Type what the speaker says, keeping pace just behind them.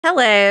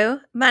Hello,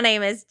 my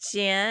name is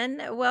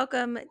Jen.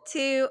 Welcome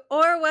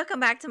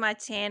back to my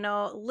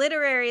channel,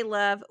 Literary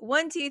Love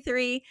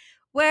 123,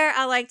 where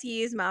I like to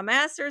use my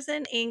master's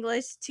in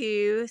English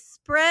to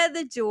spread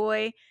the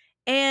joy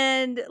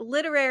and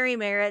literary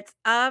merits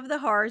of the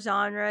horror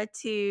genre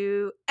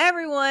to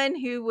everyone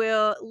who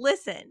will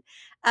listen.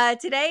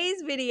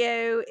 Today's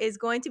video is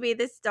going to be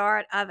the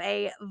start of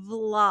a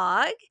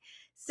vlog.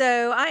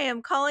 So I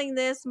am calling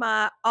this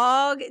my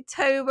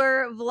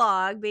Augtober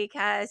vlog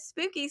because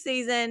spooky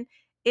season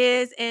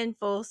is in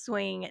full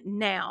swing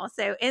now.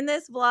 So in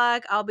this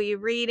vlog, I'll be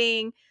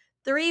reading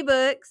 3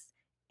 books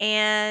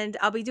and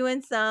I'll be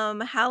doing some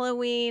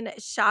Halloween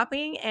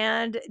shopping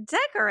and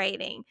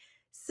decorating.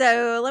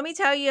 So let me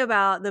tell you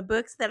about the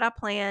books that I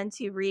plan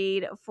to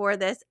read for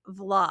this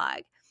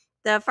vlog.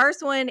 The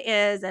first one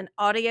is an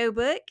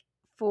audiobook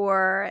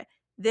for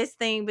This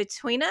Thing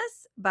Between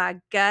Us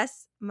by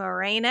Gus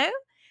Moreno.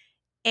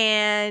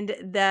 And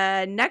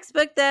the next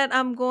book that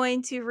I'm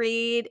going to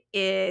read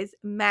is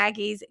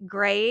Maggie's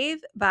Grave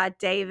by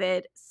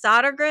David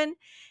Sodergren.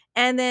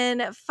 And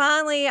then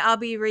finally, I'll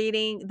be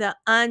reading The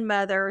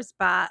Unmothers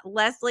by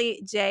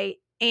Leslie J.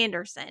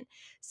 Anderson.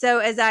 So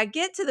as I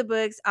get to the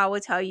books, I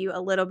will tell you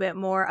a little bit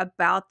more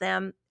about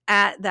them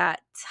at that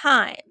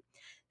time.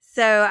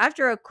 So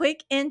after a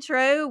quick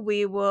intro,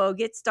 we will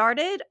get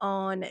started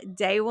on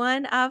day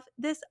 1 of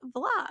this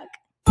vlog.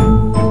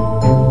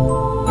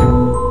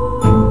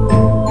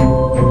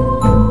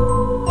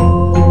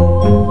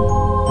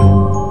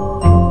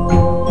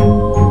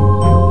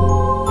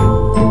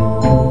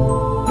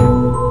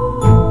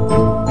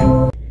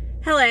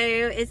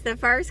 It's the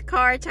first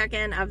car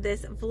check-in of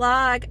this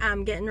vlog.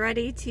 I'm getting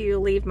ready to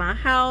leave my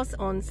house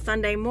on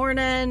Sunday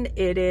morning.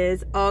 It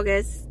is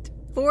August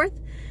 4th.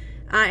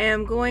 I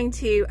am going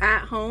to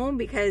at home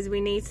because we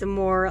need some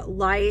more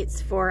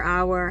lights for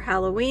our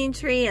Halloween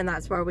tree, and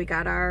that's where we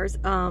got ours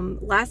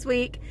last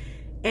week.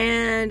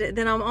 And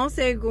then I'm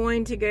also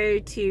going to go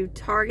to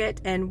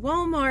Target and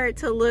Walmart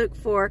to look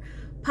for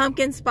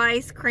pumpkin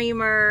spice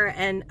creamer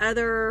and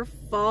other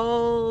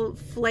fall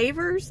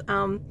flavors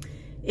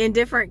in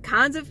different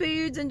kinds of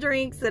foods and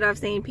drinks that I've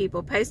seen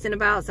people posting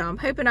about. So I'm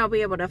hoping I'll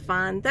be able to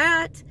find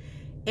that.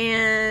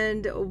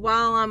 And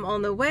while I'm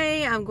on the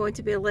way, I'm going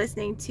to be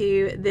listening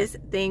to This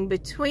Thing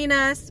Between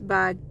Us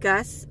by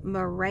Gus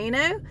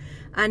Moreno.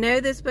 I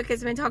know this book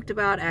has been talked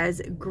about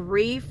as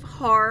grief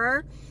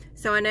horror.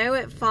 So I know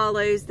it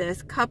follows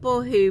this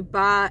couple who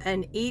buy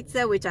an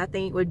Eatsa, which I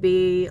think would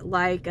be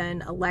like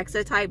an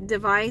Alexa type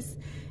device.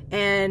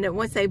 And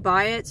once they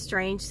buy it,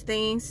 strange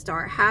things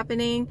start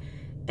happening.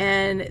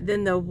 And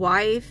then the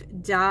wife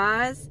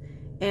dies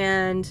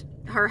and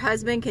her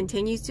husband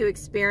continues to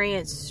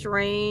experience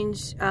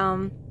strange,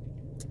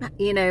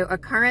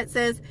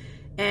 occurrences.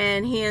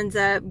 And he ends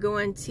up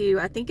going to,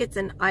 I think it's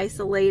an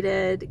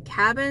isolated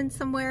cabin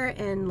somewhere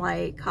in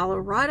like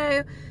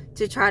Colorado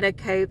to try to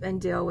cope and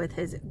deal with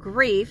his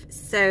grief.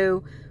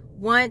 So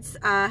once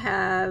I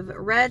have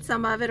read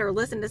some of it or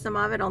listened to some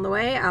of it on the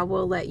way, I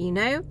will let you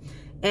know.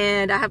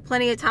 And I have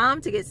plenty of time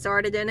to get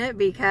started in it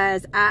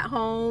because At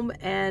Home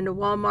and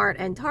Walmart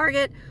and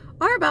Target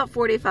are about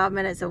 45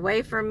 minutes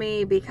away from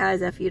me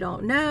because if you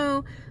don't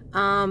know,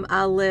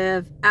 I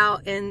live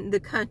out in the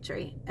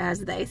country, as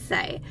they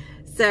say.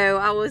 So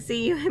I will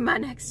see you in my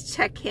next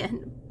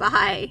check-in.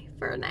 Bye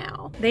for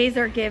now. These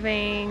are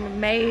giving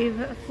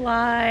Maeve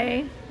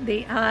Fly,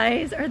 the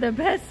eyes are the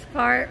best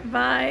part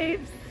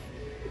vibes.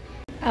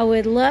 I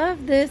would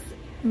love this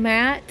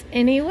mat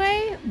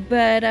anyway,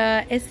 but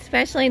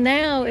especially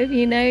now, if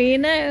you know, you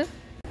know.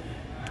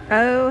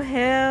 Oh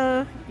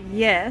hell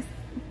yes.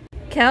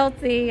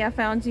 Kelsey, I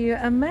found you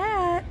a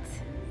mat.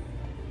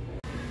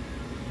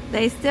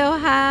 They still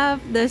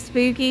have the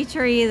spooky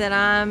tree that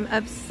I'm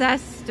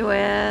obsessed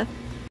with.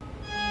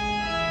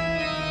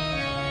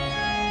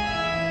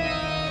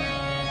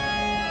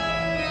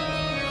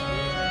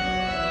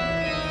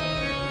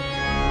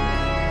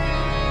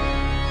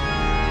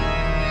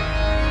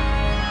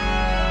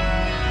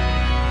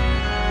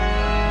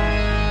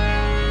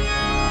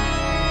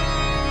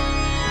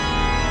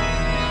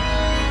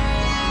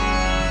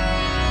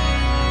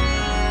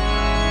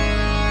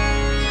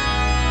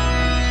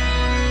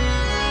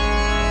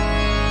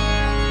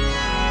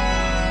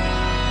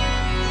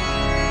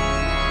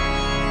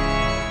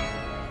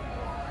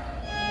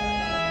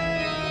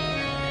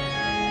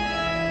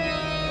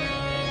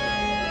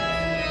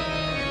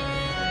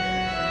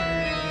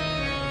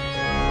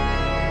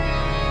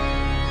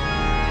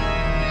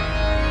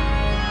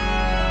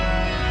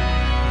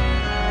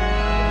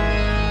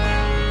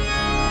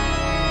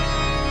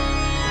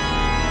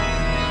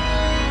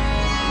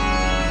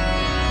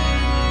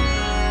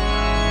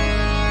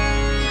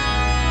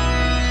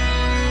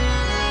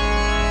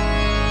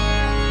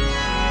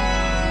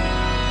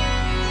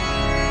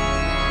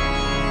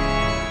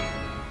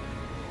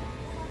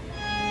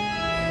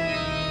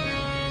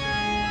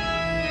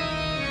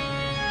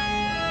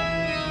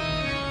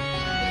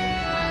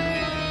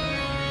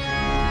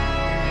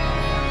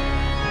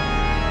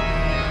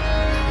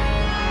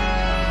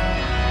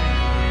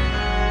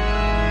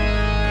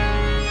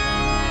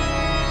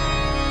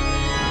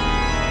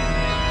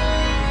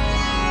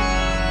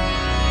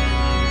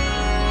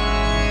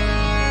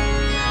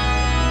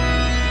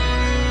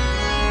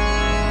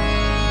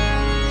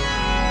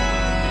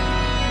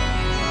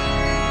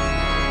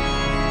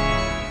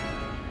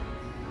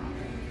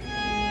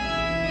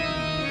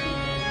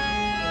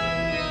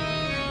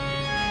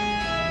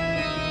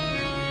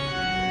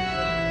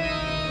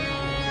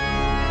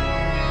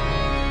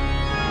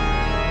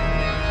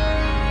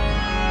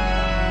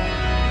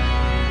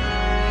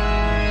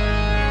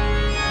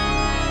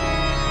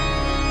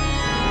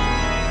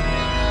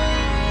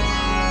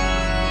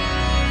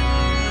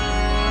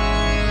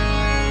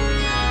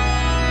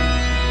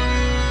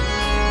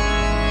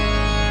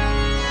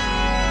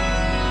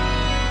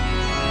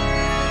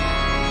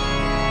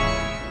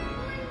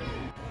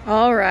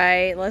 All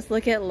right, let's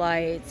look at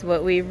lights,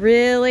 what we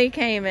really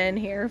came in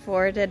here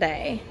for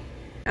today.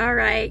 All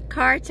right,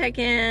 car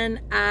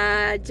check-in.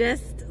 I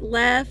just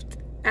left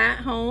at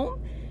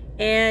home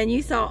and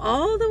you saw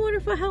all the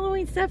wonderful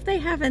Halloween stuff they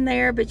have in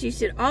there, but you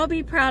should all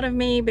be proud of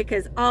me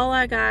because all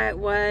I got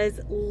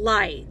was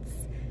lights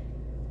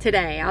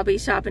today. I'll be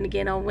shopping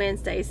again on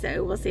Wednesday,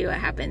 so we'll see what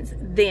happens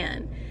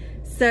then.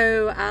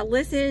 So I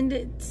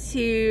listened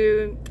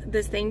to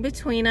this thing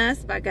Between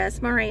Us by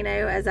Gus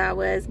Moreno as I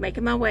was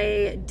making my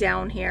way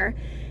down here,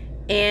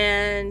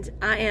 and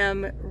I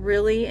am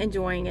really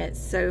enjoying it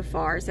so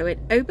far. So it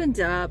opened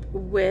up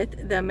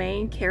with the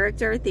main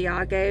character,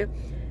 Thiago,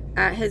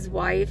 at his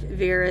wife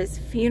Vera's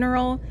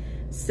funeral.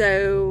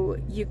 So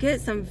you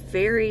get some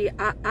very,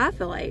 I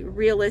feel like,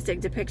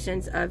 realistic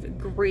depictions of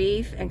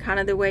grief and kind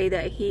of the way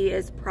that he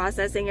is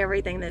processing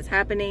everything that's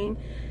happening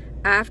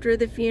after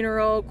the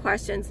funeral.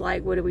 Questions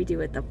like, what do we do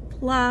with the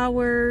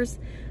flowers?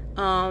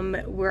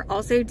 We're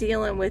also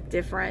dealing with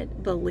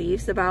different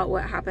beliefs about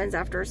what happens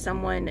after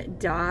someone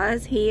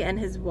dies. He and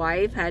his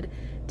wife had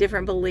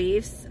different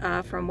beliefs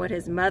from what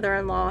his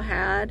mother-in-law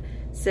had.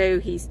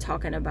 So he's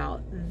talking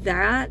about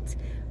that.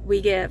 We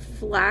get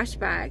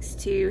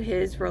flashbacks to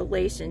his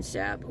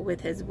relationship with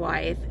his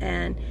wife,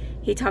 and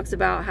he talks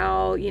about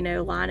how, you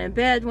know, lying in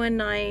bed one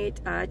night,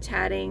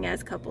 chatting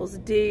as couples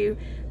do,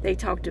 they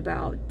talked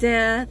about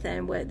death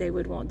and what they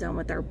would want done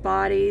with their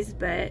bodies.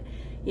 But,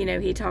 you know,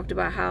 he talked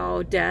about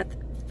how death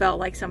felt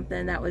like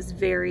something that was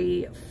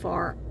very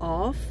far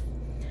off.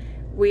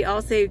 We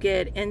also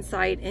get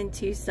insight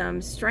into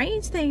some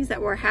strange things that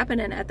were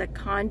happening at the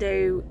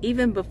condo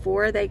even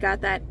before they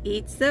got that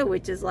Eatsa,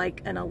 which is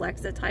like an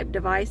Alexa type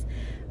device.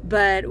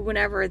 But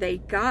whenever they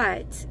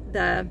got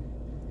the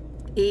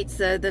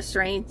Eatsa, the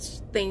strange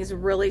things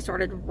really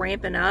started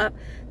ramping up.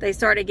 They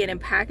started getting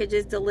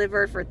packages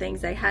delivered for things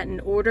they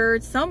hadn't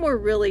ordered. Some were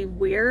really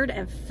weird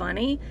and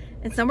funny,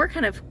 and some were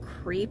kind of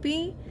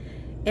creepy.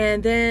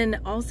 And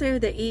then also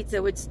the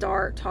Eatsa would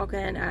start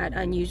talking at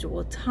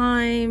unusual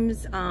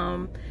times,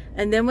 and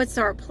then would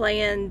start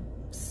playing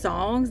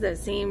songs that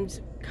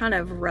seemed kind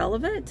of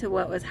relevant to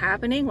what was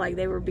happening, like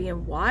they were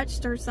being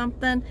watched or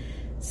something.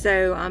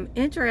 So I'm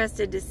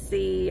interested to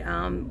see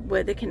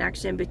what the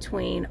connection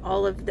between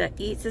all of the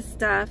Eatsa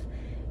stuff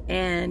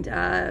and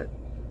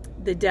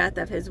the death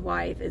of his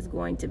wife is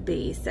going to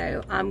be.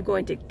 So I'm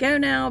going to go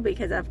now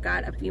because I've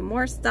got a few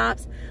more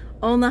stops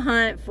on the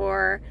hunt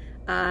for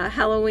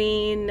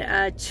Halloween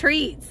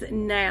treats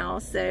now.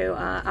 So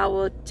I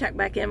will check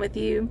back in with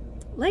you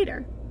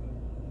later.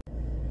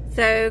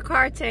 So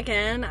car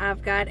check-in,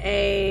 I've got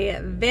a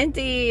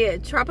venti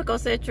tropical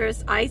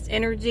citrus iced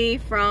energy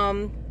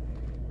from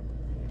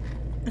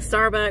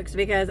Starbucks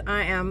because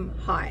I am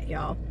hot,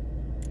 y'all.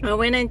 I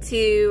went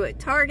into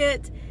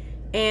Target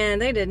and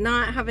they did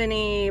not have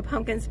any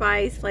pumpkin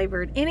spice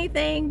flavored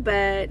anything,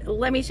 but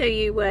let me show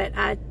you what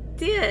I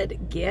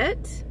did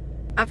get.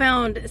 I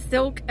found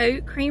silk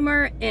oat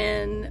creamer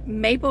in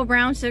maple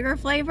brown sugar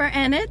flavor,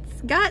 and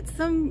it's got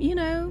some, you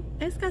know,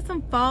 it's got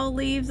some fall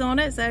leaves on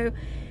it. So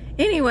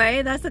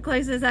anyway, that's the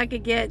closest I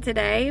could get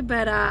today,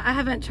 but I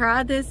haven't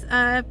tried this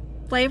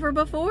flavor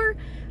before.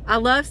 I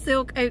love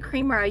silk oat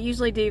creamer. I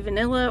usually do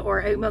vanilla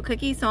or oatmeal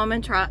cookies, so I'm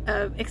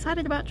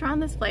excited about trying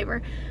this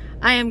flavor.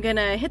 I am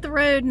gonna hit the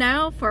road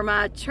now for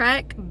my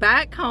trek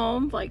back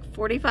home, like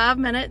 45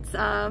 minutes.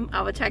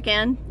 I will check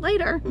in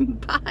later.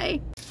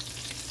 Bye.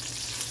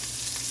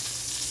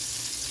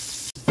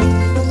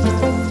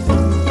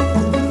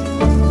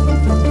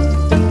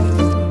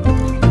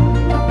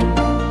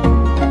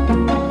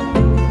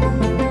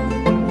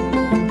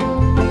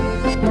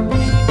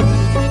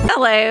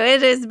 Hello,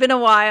 it has been a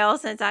while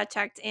since I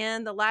checked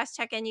in. The last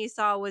check-in you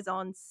saw was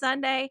on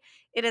Sunday.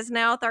 It is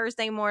now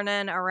Thursday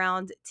morning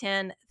around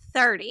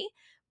 10:30.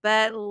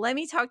 But let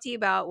me talk to you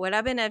about what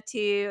I've been up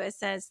to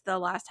since the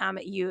last time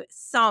you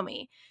saw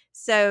me.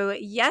 So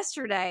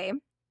yesterday,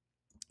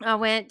 I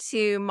went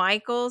to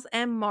Michael's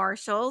and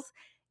Marshall's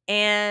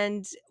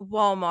and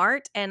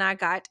Walmart, and I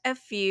got a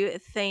few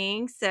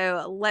things.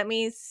 So let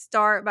me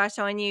start by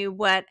showing you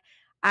what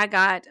I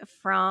got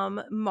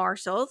from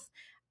Marshall's.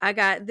 I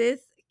got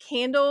this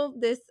candle,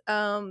 this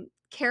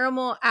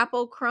caramel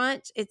apple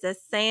crunch. It's a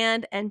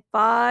sand and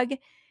fog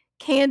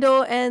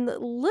candle, and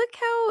look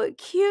how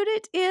cute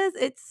it is.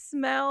 It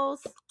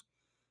smells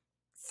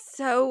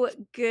so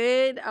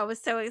good. I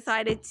was so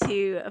excited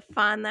to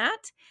find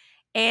that.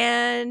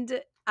 And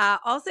I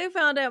also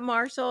found at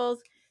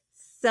Marshall's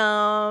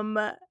some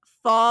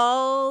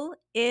Fall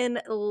in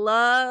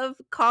Love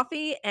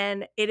coffee,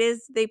 and it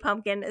is the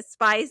pumpkin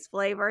spice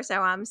flavor.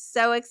 So I'm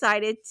so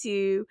excited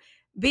to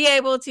be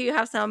able to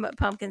have some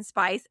pumpkin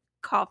spice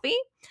coffee.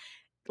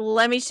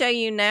 Let me show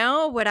you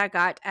now what I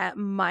got at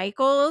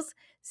Michael's.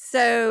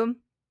 So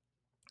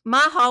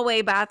my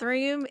hallway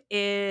bathroom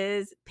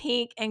is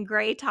pink and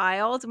gray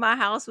tiled. My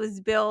house was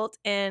built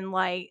in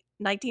like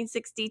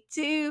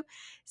 1962.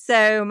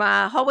 So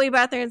my hallway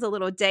bathroom is a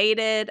little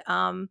dated.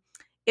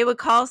 it would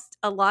cost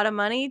a lot of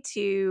money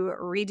to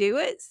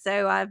redo it.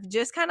 So I've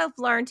just kind of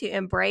learned to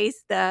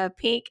embrace the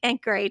pink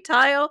and gray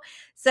tile.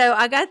 So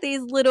I got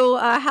these little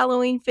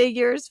Halloween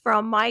figures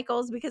from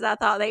Michael's because I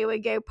thought they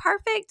would go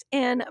perfect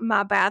in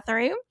my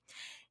bathroom.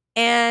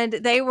 And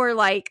they were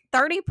like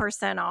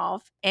 30%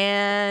 off.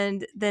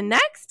 And the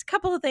next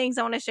couple of things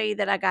I want to show you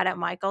that I got at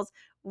Michael's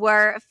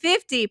were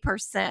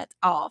 50%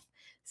 off.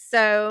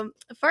 So,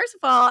 first of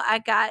all, I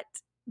got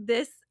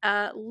this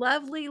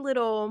lovely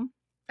little,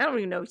 I don't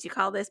even know what you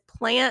call this,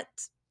 plant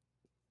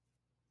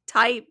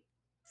type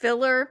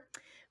filler.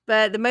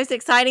 But the most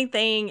exciting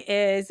thing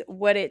is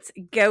what it's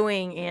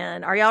going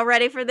in. Are y'all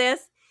ready for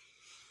this?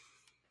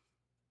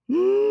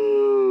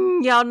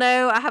 Y'all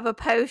know I have a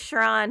post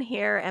shrine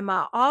here in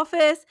my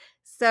office.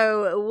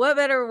 So, what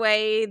better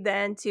way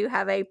than to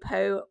have a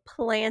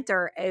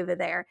planter over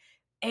there?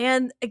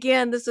 And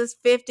again, this was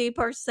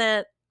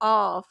 50%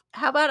 off.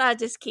 How about I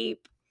just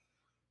keep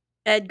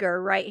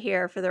Edgar right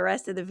here for the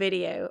rest of the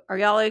video? Are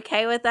y'all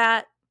okay with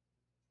that?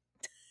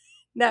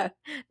 No,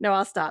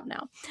 I'll stop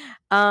now.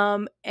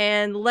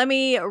 And let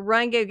me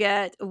run go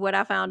get what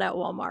I found at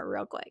Walmart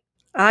real quick.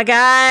 I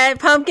got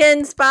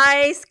pumpkin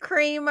spice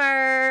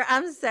creamer.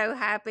 I'm so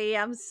happy.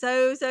 I'm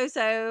so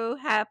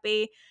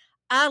happy.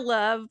 I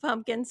love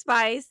pumpkin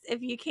spice.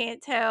 If you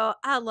can't tell,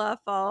 I love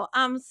fall.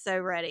 I'm so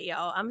ready,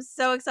 y'all. I'm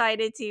so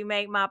excited to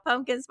make my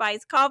pumpkin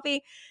spice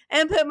coffee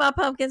and put my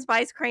pumpkin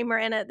spice creamer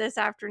in it this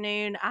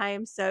afternoon. I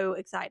am so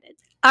excited.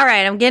 All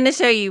right, I'm going to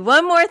show you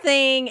one more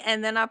thing,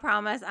 and then I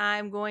promise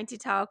I'm going to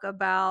talk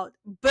about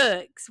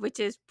books, which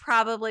is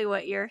probably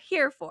what you're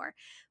here for.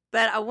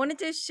 But I wanted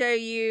to show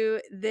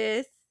you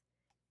this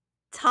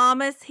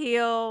Thomas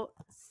Hill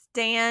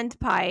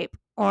standpipe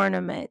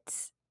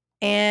ornament.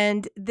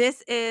 And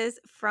this is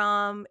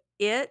from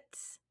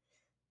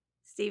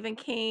Stephen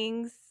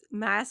King's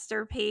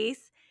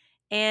masterpiece.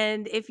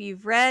 And if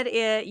you've read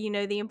it, you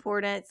know the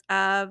importance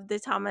of the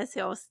Thomas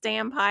Hill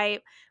standpipe.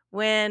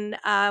 When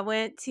I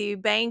went to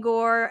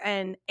Bangor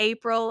in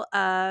April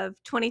of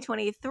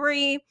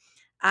 2023,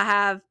 I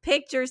have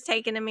pictures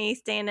taken of me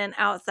standing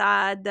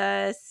outside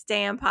the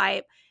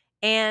standpipe.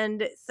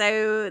 And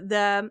so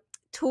the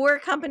tour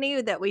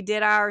company that we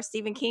did our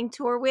Stephen King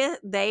tour with,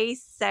 they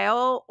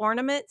sell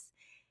ornaments.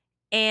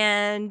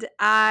 And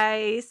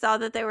I saw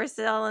that they were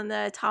selling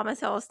the Thomas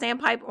Hill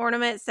standpipe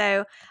ornament.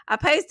 So I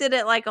posted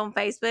it like on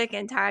Facebook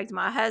and tagged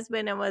my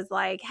husband and was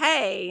like,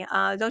 hey,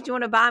 don't you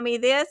want to buy me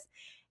this?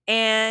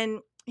 And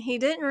he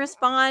didn't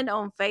respond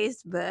on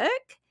Facebook.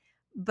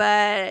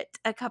 But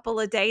a couple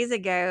of days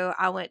ago,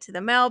 I went to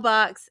the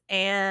mailbox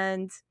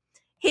and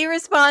he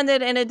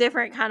responded in a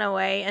different kind of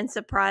way and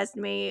surprised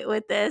me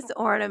with this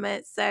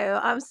ornament. So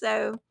I'm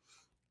so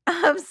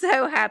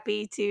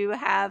happy to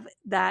have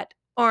that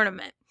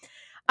ornament.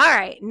 All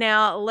right,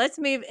 now let's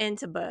move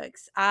into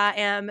books. I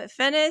am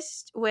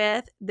finished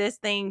with this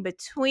thing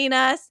between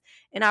us,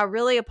 and I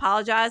really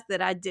apologize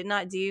that I did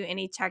not do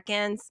any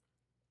check-ins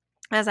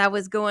as I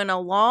was going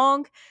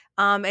along,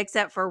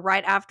 except for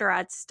right after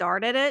I'd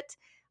started it.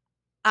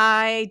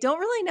 I don't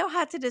really know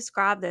how to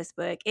describe this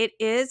book. It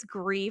is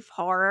grief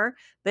horror,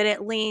 but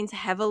it leans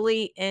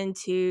heavily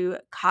into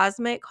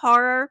cosmic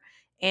horror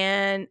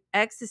and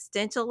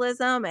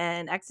existentialism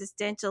and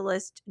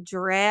existentialist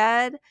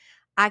dread.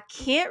 I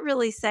can't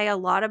really say a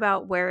lot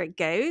about where it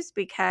goes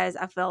because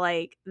I feel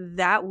like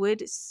that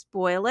would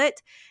spoil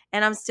it.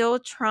 And I'm still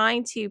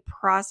trying to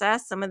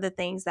process some of the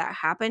things that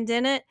happened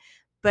in it.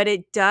 But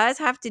it does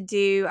have to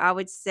do, I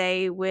would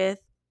say, with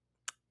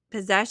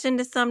possession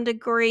to some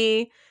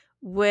degree,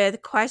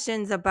 with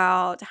questions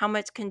about how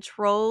much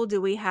control do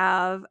we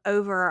have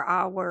over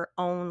our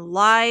own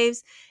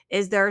lives?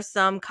 Is there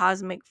some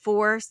cosmic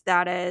force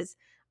that is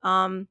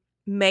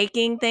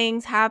making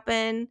things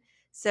happen?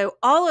 So,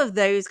 all of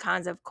those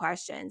kinds of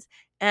questions.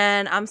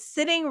 And I'm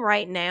sitting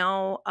right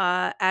now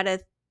at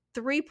a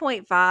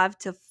 3.5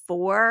 to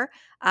 4.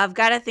 I've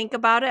got to think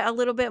about it a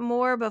little bit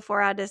more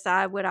before I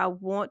decide what I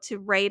want to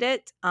rate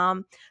it.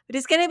 But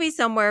it's going to be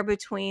somewhere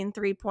between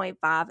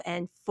 3.5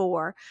 and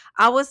 4.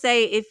 I will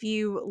say if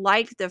you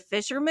liked The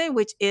Fisherman,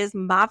 which is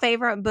my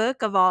favorite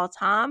book of all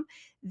time,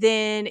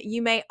 then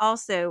you may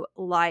also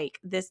like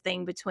This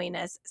Thing Between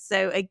Us.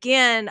 So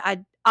again, I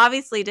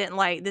obviously didn't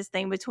like This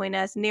Thing Between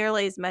Us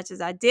nearly as much as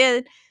I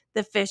did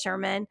The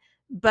Fisherman,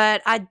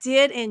 but I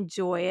did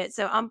enjoy it.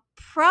 So I'm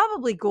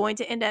probably going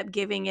to end up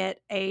giving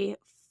it a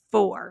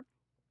 4.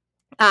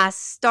 I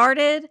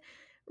started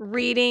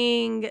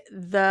reading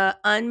The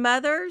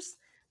Unmothers.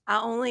 I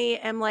only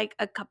am like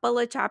a couple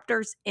of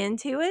chapters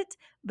into it,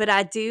 but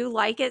I do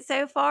like it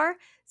so far.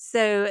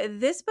 So,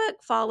 this book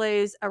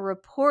follows a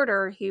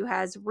reporter who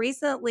has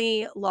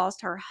recently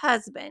lost her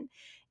husband,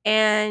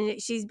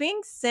 and she's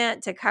being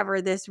sent to cover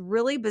this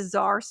really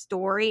bizarre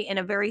story in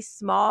a very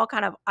small,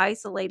 kind of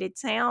isolated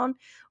town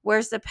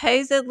where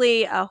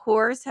supposedly a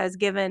horse has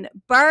given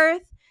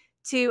birth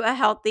to a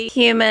healthy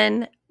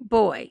human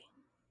boy.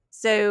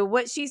 So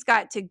what she's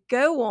got to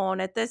go on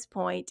at this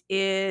point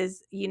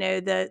is,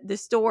 the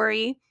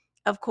story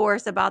of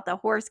course, about the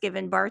horse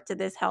giving birth to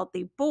this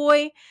healthy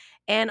boy,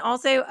 and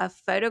also a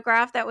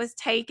photograph that was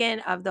taken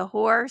of the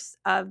horse,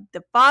 of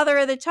the father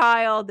of the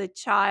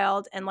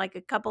child, and like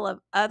a couple of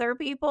other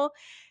people.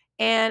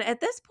 And at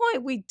this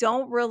point, we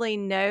don't really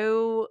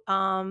know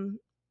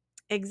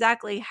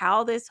exactly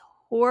how this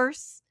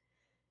horse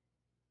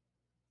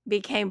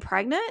became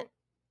pregnant.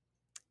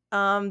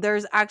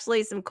 There's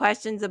actually some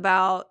questions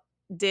about,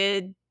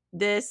 did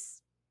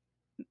this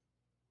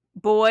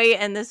boy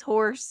and this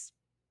horse,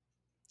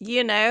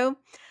 you know?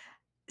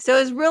 So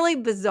it's really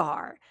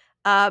bizarre.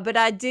 But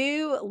I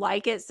do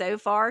like it so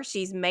far.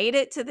 She's made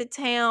it to the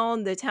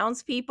town. The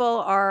townspeople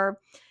are,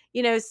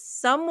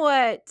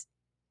 somewhat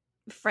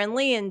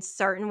friendly in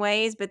certain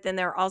ways, but then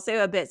they're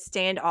also a bit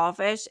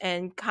standoffish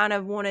and kind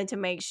of wanted to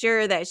make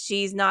sure that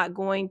she's not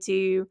going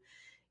to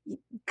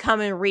come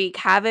and wreak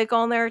havoc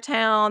on their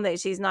town, that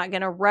she's not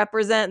going to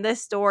represent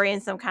this story in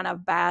some kind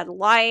of bad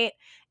light.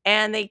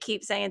 And they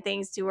keep saying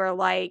things to her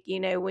like,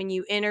 when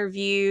you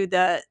interview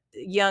the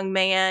young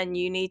man,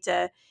 you need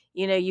to,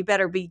 you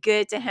better be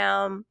good to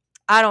him.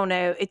 I don't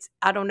know.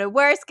 I don't know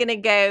where it's going to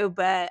go,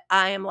 but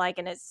I am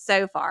liking it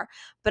so far.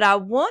 But I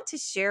want to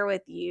share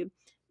with you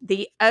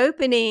the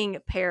opening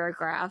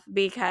paragraph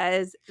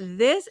because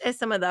this is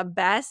some of the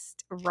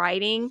best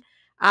writing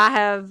I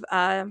have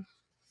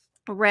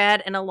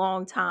read in a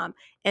long time.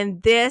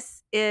 And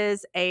this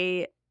is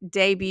a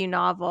debut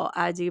novel,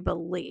 I do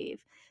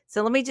believe.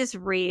 So let me just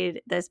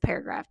read this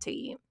paragraph to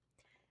you.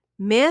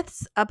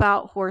 Myths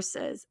about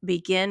horses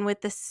begin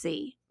with the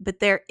sea, but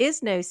there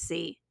is no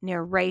sea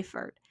near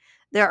Rayford.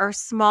 There are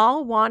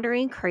small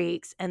wandering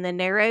creeks and the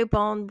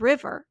narrow-boned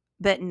river,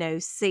 but no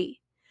sea.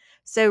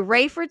 So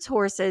Rayford's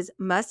horses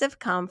must have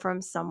come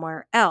from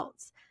somewhere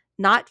else,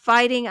 not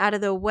fighting out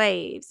of the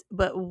waves,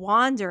 but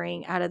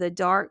wandering out of the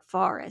dark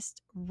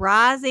forest,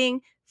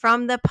 rising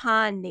from the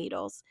pine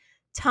needles,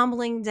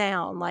 tumbling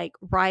down like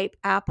ripe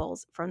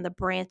apples from the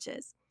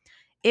branches.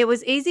 It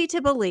was easy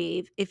to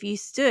believe if you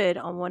stood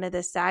on one of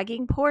the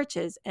sagging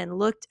porches and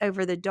looked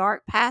over the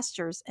dark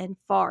pastures and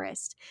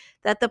forest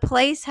that the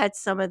place had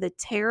some of the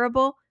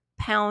terrible,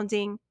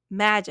 pounding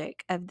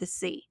magic of the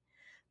sea,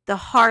 the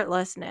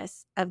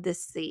heartlessness of the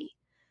sea.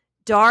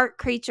 Dark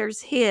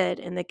creatures hid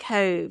in the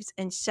coves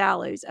and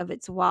shallows of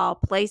its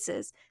wild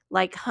places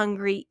like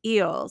hungry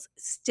eels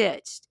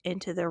stitched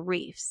into the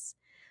reefs.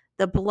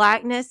 The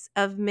blackness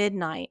of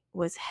midnight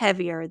was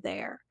heavier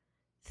there,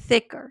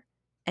 thicker,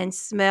 and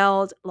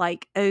smelled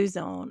like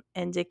ozone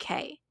and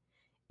decay.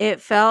 It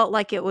felt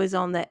like it was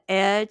on the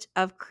edge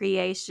of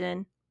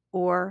creation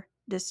or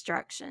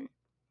destruction.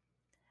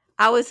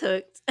 I was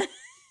hooked,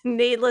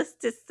 needless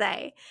to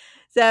say.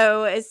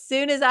 So, as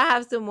soon as I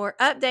have some more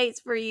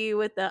updates for you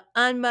with the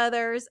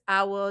Unmothers,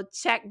 I will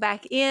check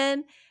back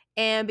in.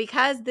 And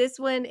because this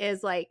one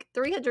is like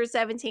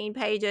 317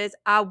 pages,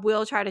 I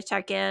will try to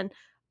check in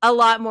a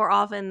lot more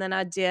often than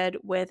I did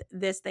with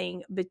this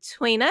thing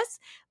between us.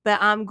 But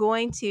I'm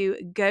going to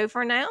go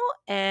for now,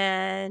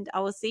 and I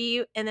will see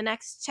you in the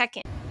next check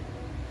in.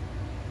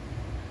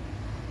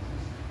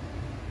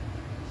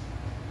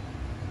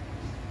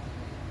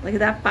 Look at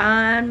that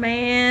fine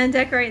man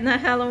decorating the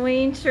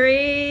Halloween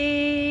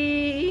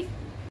tree.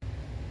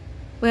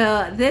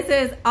 Well, this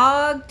is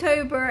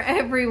Augtober,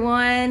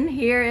 everyone.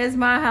 Here is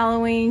my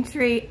Halloween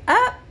tree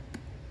up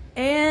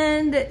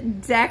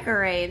and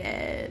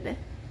decorated.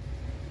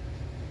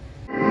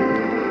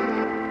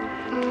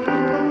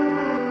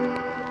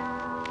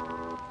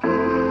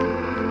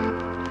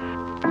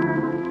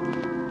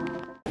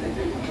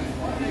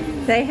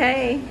 Say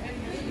hey.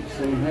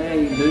 Say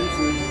hey,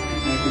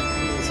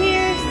 deuces.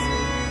 Cheers.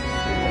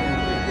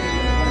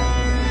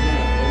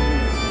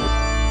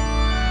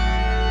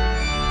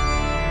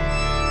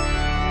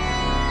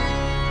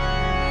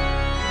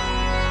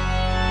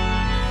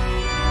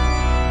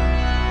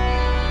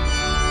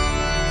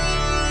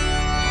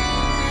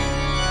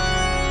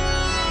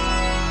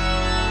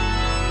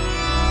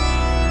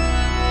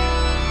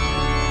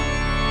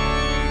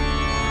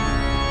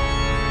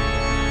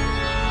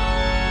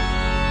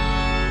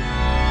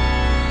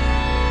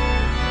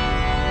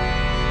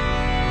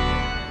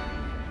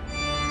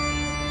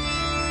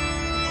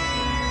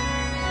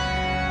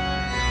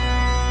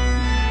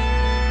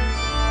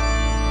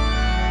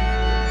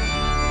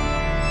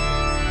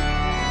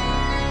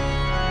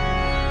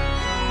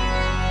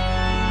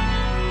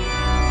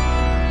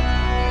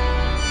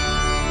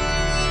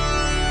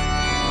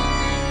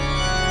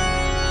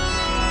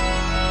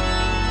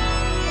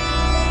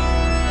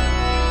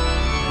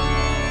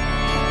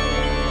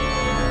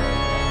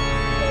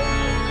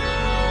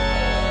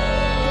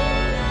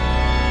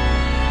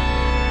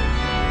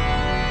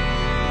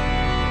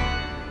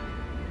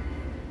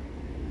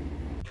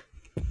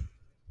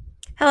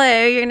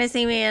 Hello, you're going to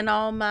see me in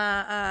all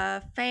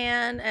my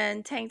fan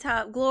and tank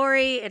top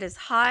glory. It is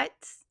hot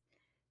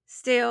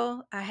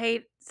still. I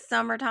hate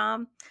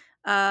summertime.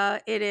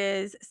 It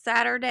is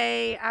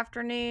Saturday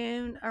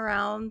afternoon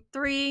around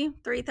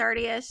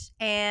 3:30ish,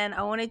 and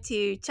I wanted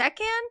to check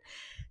in,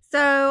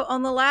 So,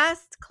 on the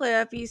last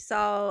clip, you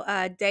saw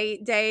a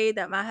date day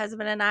that my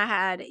husband and I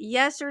had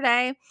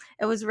yesterday.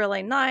 It was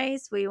really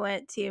nice. We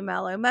went to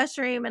Mellow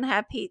Mushroom and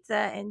had pizza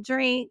and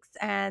drinks.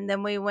 And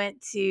then we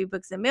went to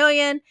Books a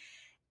Million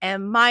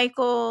and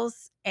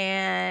Michael's.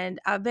 And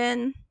I've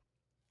been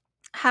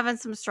having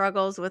some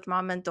struggles with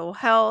my mental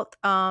health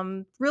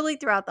really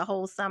throughout the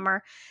whole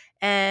summer.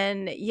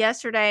 And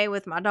yesterday,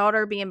 with my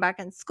daughter being back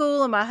in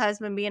school and my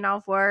husband being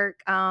off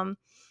work,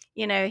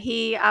 you know,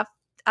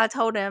 I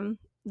told him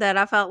that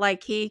I felt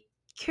like he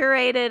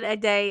curated a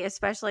day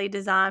especially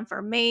designed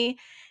for me,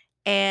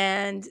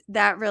 and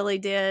that really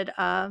did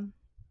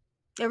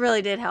it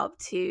really did help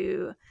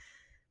to,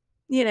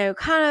 you know,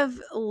 kind of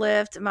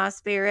lift my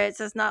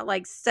spirits. It's not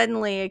like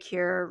suddenly a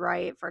cure,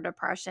 right, for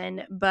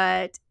depression,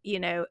 but, you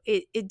know,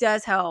 it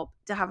does help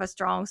to have a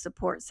strong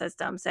support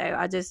system. So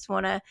I just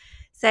want to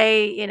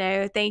say, you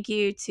know, thank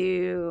you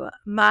to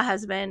my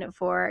husband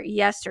for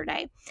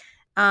yesterday.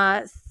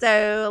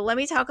 So let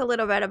me talk a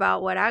little bit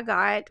about what I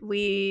got.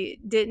 We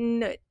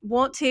didn't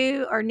want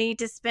to or need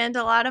to spend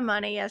a lot of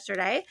money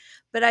yesterday,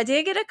 but I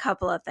did get a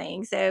couple of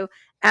things. So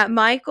at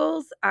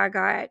Michael's, I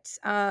got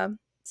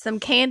some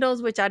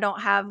candles, which I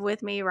don't have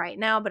with me right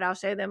now, but I'll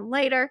show them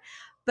later.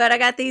 But I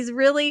got these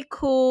really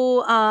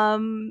cool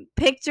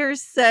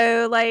pictures.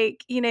 So,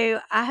 like, you know,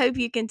 I hope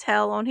you can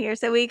tell on here.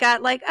 So we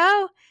got like,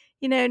 oh,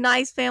 you know,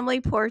 nice family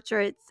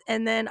portraits.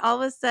 And then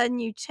all of a sudden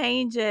you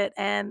change it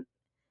and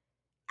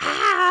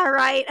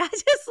right. I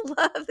just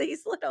love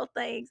these little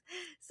things.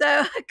 So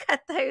I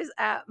got those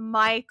at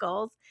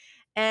Michael's.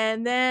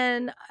 And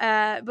then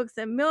Books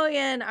a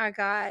Million, I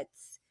got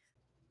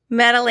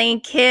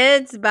Meddling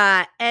Kids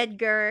by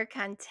Edgar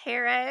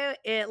Cantero.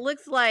 It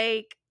looks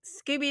like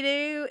Scooby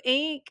Doo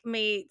Inc.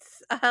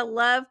 meets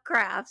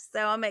Lovecraft.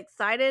 So I'm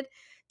excited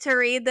to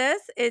read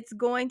this. It's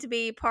going to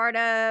be part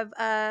of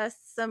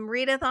some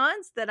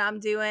readathons that I'm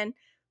doing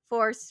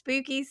for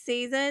spooky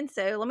season.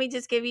 So let me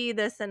just give you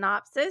the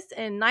synopsis.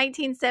 In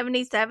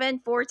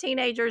 1977, four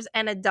teenagers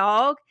and a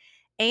dog,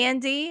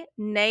 Andy,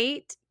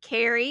 Nate,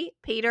 Carrie,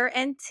 Peter,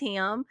 and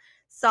Tim,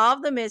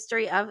 solve the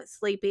mystery of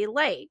Sleepy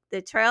Lake,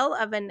 the trail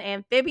of an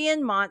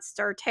amphibian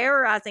monster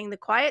terrorizing the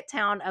quiet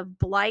town of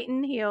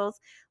Blighton Hills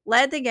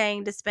led the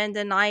gang to spend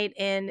a night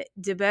in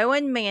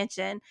DeBowen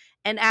Mansion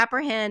and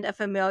apprehend a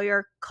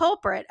familiar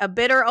culprit, a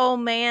bitter old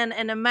man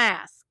in a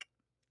mask.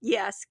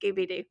 Yes,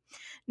 Scooby Doo.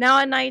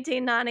 Now in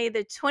 1990,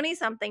 the 20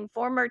 something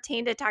former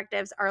teen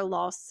detectives are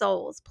lost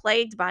souls,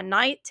 plagued by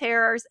night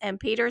terrors and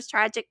Peter's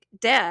tragic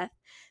death.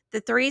 The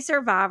three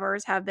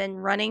survivors have been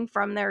running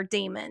from their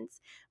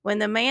demons. When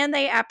the man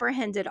they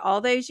apprehended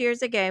all those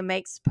years ago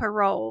makes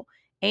parole,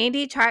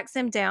 Andy tracks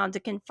him down to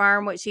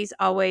confirm what she's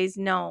always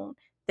known.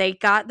 They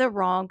got the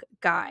wrong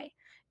guy.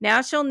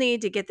 Now she'll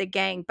need to get the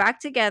gang back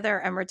together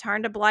and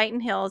return to Blighton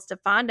Hills to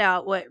find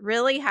out what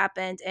really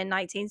happened in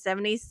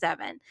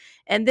 1977.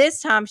 And this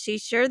time,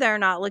 she's sure they're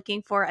not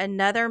looking for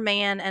another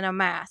man in a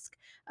mask.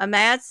 A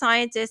mad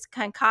scientist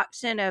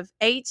concoction of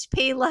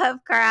H.P.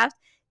 Lovecraft,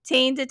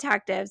 teen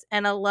detectives,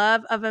 and a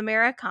love of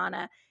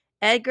Americana.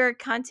 Edgar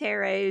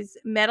Cantero's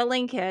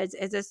Meddling Kids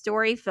is a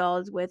story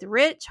filled with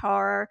rich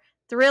horror,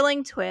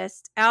 thrilling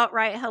twist,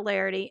 outright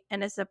hilarity,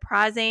 and a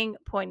surprising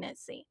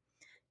poignancy.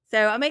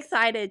 So I'm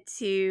excited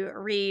to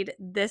read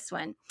this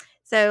one.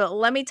 So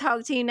let me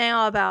talk to you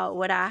now about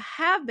what I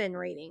have been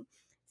reading.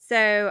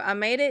 So I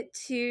made it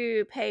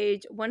to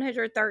page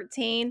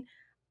 113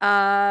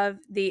 of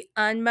The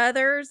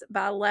Unmothers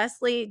by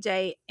Leslie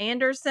J.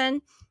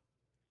 Anderson.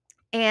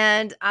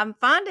 And I'm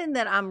finding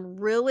that I'm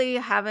really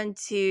having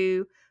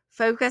to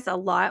focus a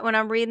lot when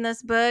I'm reading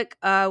this book.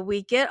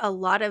 We get a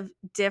lot of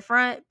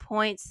different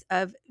points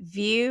of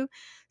view.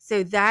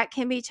 So that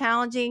can be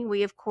challenging.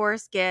 We, of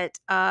course, get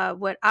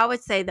what I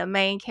would say the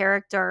main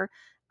character,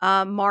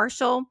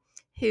 Marshall,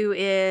 who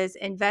is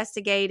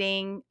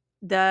investigating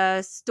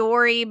the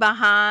story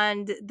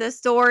behind the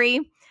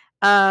story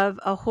of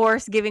a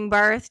horse giving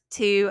birth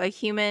to a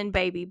human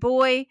baby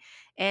boy.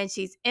 And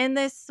she's in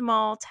this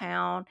small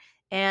town,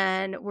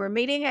 and we're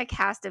meeting a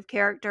cast of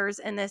characters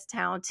in this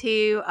town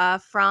too,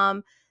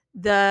 from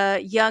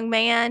the young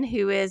man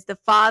who is the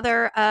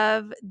father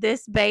of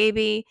this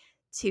baby,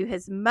 to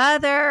his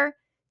mother,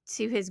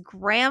 to his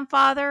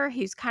grandfather,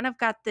 who's kind of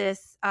got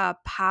this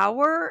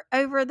power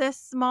over this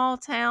small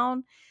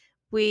town.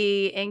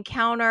 We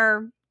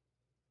encounter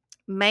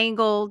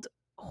mangled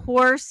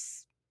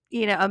horse,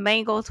 a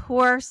mangled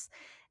horse.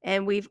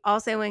 And we've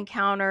also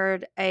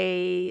encountered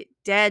a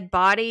dead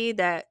body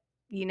that,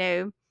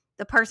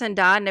 the person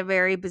died in a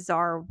very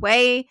bizarre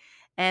way.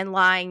 And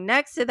lying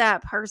next to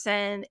that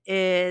person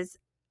is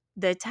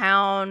the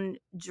town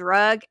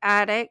drug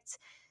addict.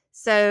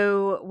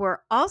 So we're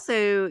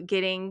also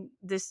getting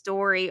the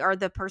story or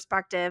the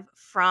perspective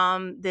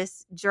from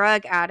this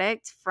drug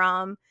addict,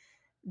 from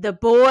the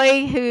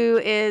boy who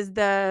is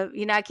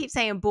I keep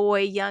saying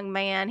boy, young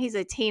man. He's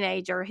a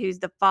teenager who's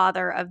the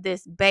father of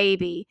this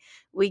baby.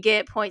 We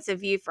get points of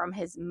view from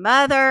his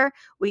mother.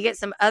 We get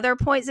some other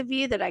points of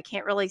view that I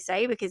can't really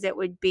say because it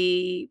would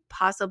be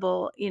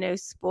possible,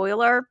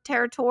 spoiler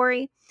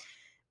territory.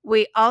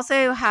 We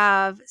also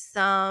have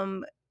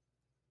some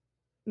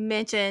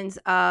mentions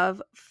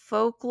of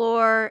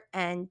folklore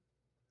and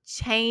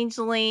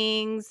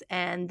changelings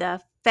and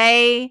the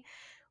fae.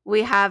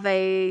 We have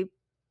a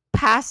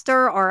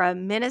pastor or a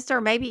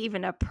minister, maybe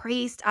even a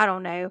priest, I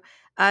don't know,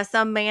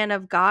 some man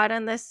of God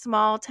in this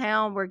small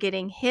town. We're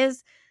getting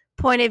his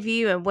point of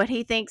view and what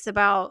he thinks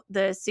about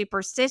the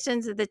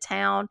superstitions of the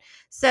town.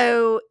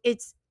 So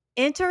it's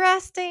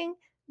interesting,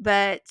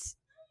 but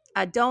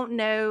I don't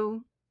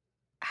know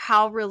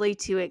how really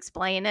to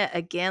explain it.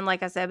 Again,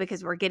 like I said,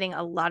 because we're getting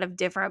a lot of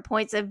different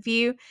points of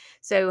view.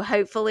 So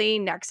hopefully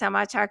next time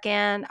I check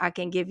in, I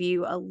can give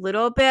you a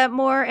little bit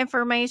more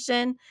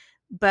information.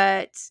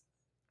 But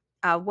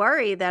I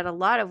worry that a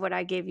lot of what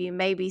I give you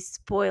may be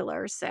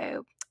spoilers.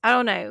 So I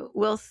don't know.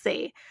 We'll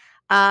see.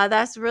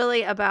 That's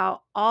really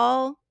about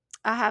all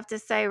I have to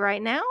say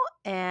right now.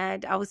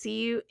 And I will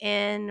see you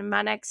in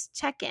my next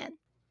check in.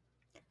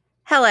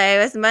 Hello,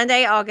 it's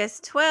Monday,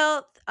 August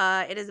 12th.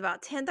 It is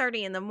about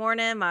 10:30 in the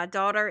morning. My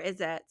daughter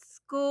is at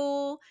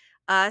school.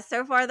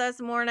 So far this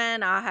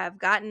morning, I have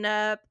gotten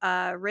up,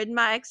 ridden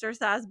my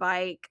exercise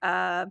bike,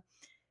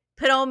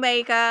 put on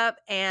makeup,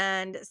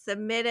 and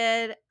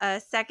submitted a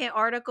second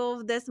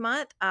article this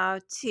month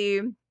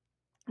to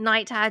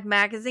NightTide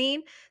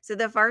Magazine. So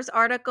the first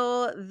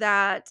article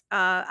that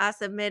I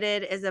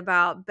submitted is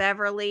about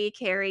Beverly,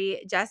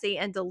 Carrie, Jesse,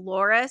 and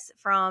Dolores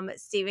from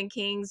Stephen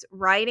King's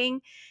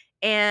writing.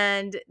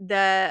 And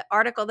the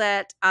article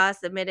that I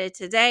submitted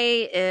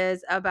today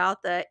is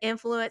about the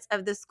influence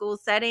of the school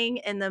setting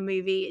in the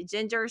movie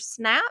Ginger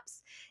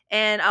Snaps.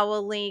 And I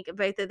will link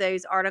both of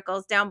those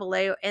articles down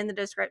below in the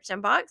description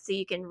box so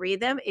you can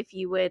read them if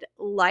you would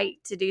like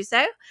to do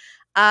so.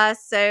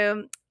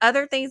 So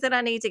other things that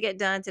I need to get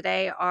done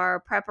today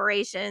are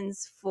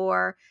preparations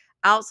for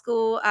out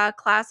school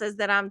classes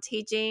that I'm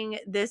teaching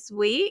this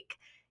week.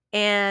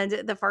 And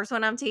the first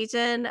one I'm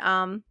teaching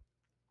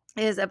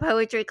is a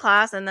poetry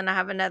class, and then I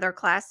have another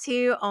class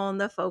too on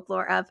the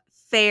folklore of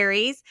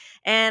fairies.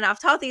 And I've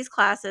taught these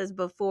classes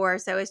before,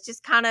 so it's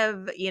just kind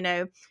of,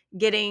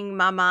 getting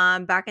my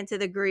mind back into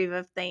the groove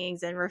of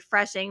things and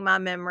refreshing my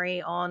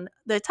memory on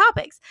the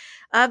topics.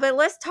 But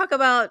let's talk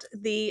about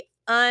the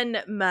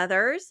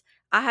unmothers.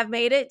 I have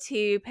made it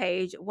to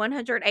page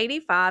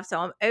 185, so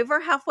I'm over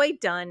halfway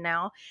done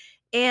now.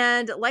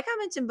 And like I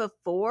mentioned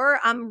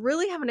before, I'm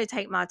really having to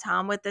take my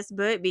time with this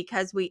book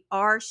because we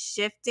are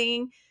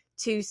shifting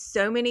to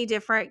so many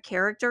different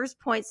characters'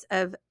 points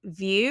of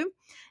view.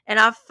 And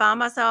I find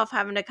myself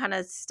having to kind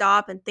of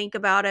stop and think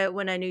about it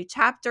when a new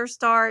chapter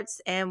starts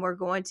and we're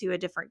going to a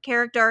different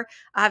character.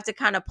 I have to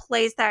kind of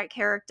place that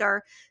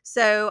character.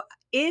 So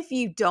if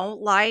you don't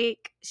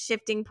like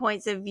shifting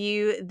points of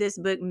view, this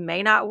book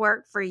may not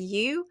work for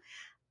you.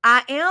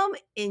 I am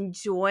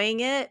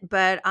enjoying it,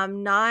 but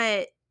I'm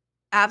not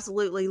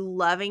absolutely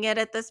loving it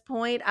at this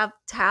point. I've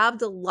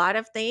tabbed a lot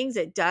of things.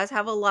 It does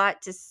have a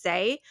lot to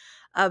say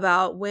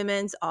about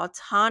women's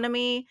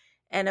autonomy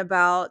and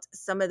about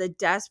some of the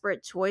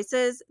desperate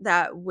choices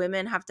that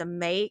women have to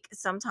make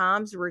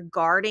sometimes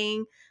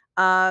regarding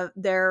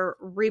their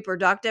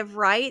reproductive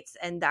rights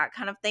and that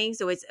kind of thing.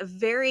 So it's a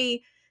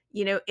very,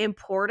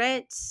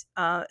 important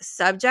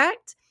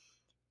subject.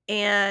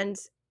 And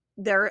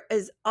there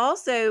is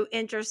also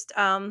interest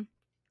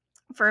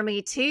for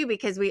me too,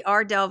 because we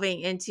are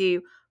delving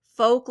into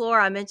folklore.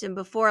 I mentioned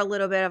before a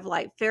little bit of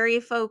like fairy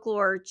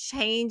folklore,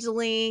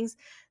 changelings.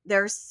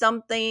 There's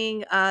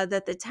something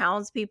that the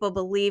townspeople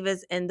believe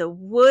is in the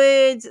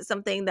woods,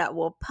 something that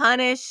will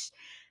punish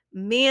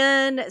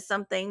men,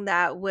 something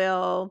that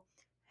will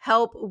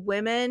help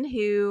women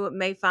who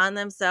may find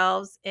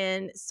themselves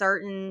in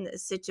certain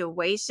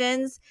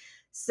situations.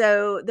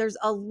 So there's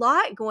a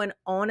lot going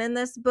on in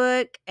this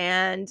book,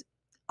 and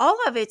all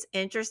of it's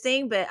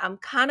interesting, but I'm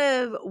kind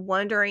of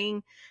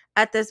wondering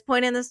at this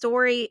point in the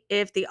story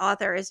if the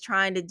author is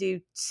trying to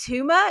do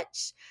too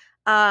much.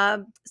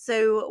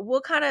 So we'll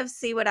kind of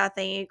see what I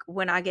think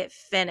when I get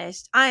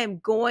finished. I am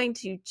going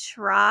to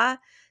try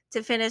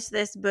to finish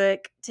this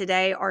book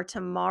today or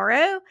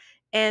tomorrow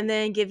and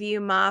then give you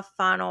my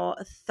final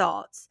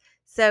thoughts.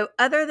 So,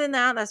 other than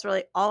that, that's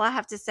really all I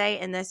have to say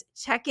in this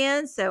check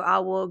in. So, I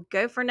will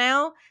go for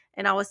now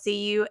and I will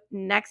see you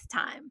next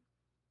time.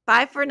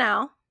 Bye for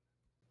now.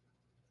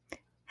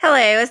 Hello,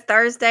 it's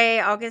Thursday,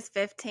 August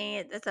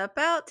 15th. It's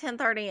about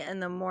 10:30 in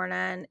the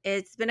morning.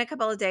 It's been a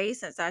couple of days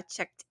since I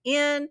checked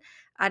in.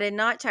 I did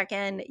not check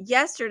in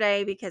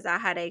yesterday because I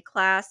had a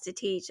class to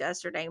teach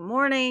yesterday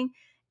morning.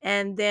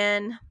 And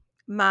then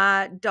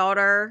my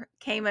daughter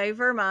came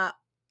over, my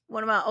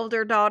one of my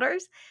older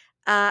daughters.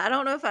 I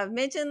don't know if I've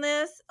mentioned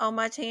this on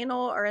my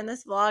channel or in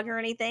this vlog or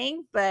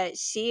anything, but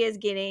she is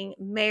getting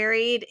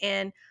married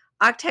in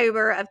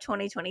October of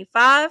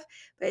 2025.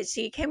 But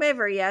she came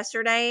over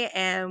yesterday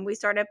and we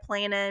started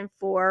planning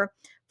for,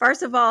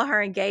 first of all,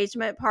 her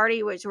engagement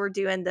party, which we're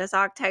doing this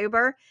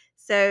October.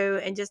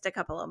 So in just a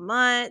couple of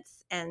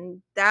months.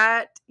 And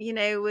that,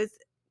 was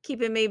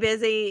keeping me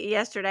busy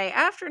yesterday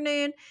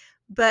afternoon.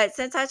 But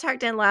since I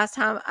checked in last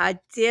time, I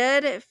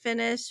did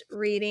finish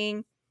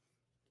reading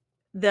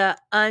the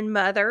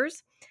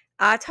unmothers.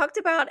 I talked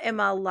about in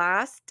my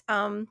last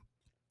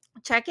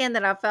check in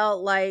that I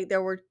felt like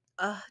there were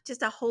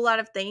just a whole lot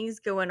of things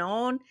going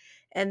on,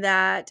 and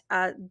that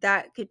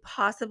that could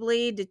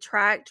possibly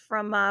detract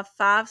from my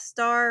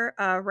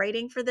 5-star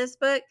rating for this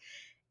book.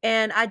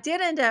 And I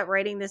did end up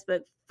rating this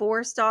book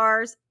 4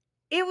 stars.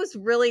 It was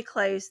really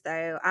close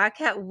though. I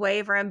kept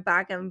wavering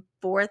back and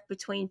forth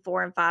between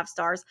 4 and 5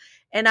 stars.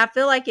 And I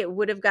feel like it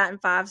would have gotten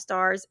 5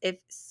 stars if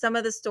some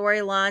of the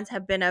storylines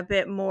had been a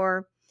bit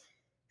more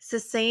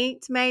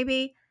succinct,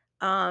 maybe.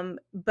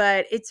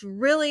 But it's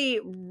really,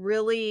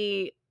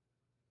 really,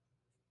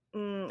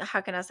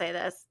 how can I say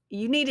this?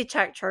 You need to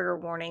check trigger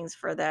warnings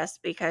for this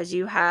because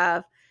you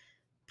have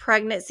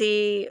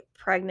pregnancy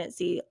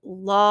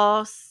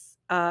loss,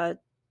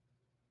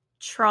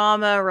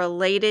 trauma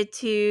related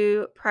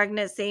to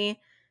pregnancy.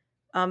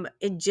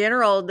 In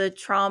general, the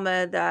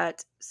trauma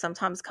that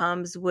sometimes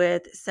comes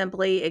with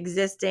simply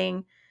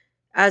existing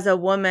as a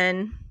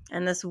woman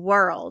in this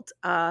world.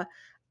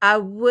 I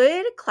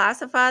would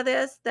classify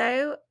this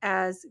though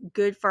as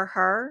good for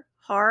her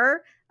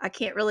horror. I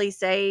can't really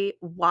say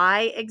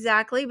why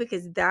exactly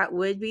because that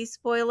would be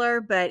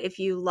spoiler. But if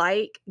you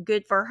like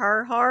good for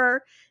her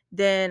horror,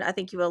 then I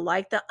think you will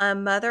like the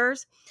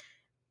Unmothers.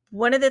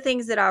 One of the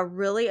things that I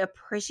really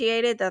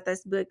appreciated that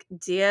this book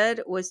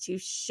did was to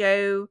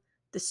show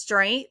the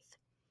strength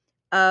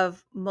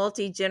of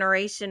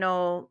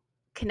multi-generational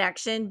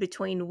connection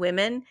between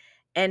women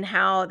and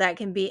how that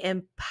can be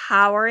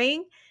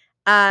empowering.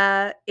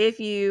 If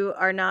you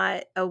are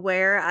not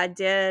aware, I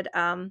did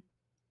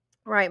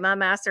write my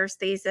master's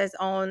thesis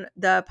on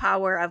the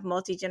power of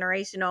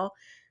multi-generational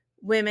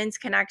women's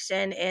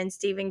connection in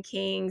Stephen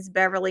King's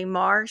Beverly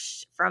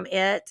Marsh from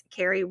It,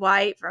 Carrie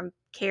White from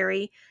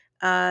Carrie,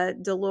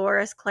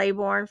 Dolores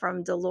Claiborne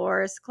from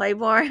Dolores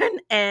Claiborne,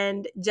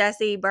 and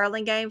Jesse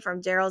Burlingame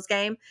from Gerald's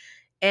Game.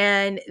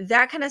 And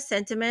that kind of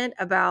sentiment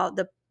about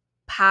the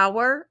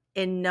power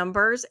in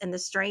numbers and the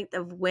strength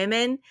of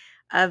women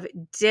of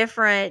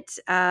different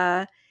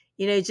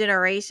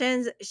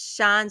generations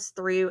shines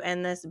through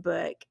in this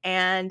book.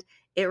 And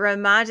it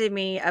reminded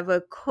me of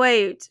a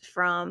quote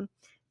from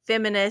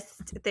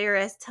feminist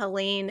theorist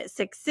Helene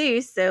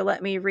Cixous. So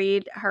let me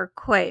read her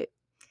quote.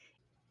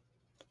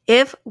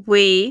 If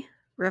we,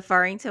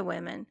 referring to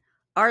women,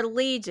 are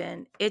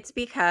legion, it's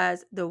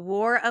because the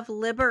war of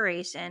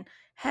liberation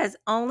has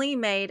only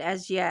made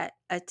as yet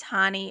a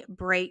tiny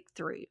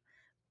breakthrough,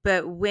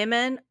 but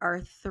women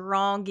are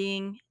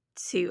thronging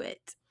to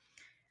it.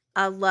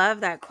 I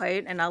love that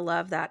quote and I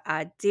love that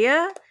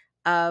idea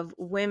of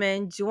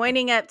women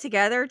joining up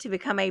together to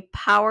become a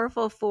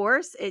powerful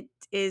force. It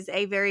is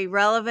a very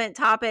relevant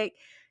topic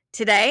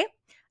today.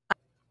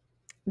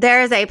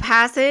 There is a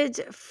passage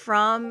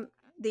from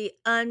the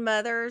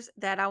Unmothers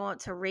that I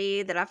want to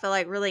read that I feel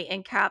like really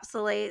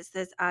encapsulates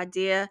this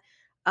idea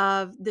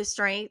of the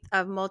strength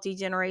of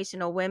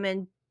multi-generational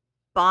women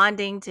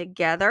bonding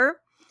together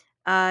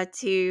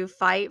to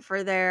fight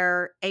for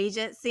their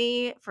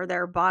agency, for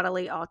their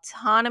bodily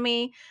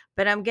autonomy.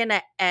 But I'm going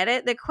to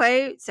edit the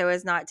quote so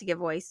as not to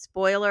give away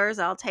spoilers.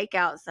 I'll take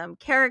out some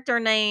character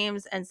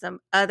names and some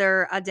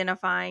other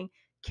identifying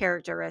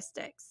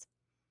characteristics.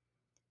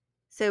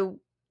 So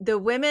the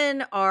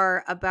women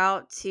are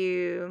about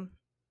to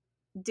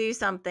do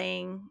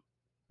something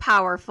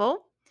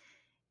powerful,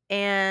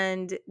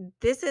 and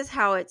this is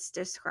how it's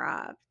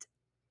described.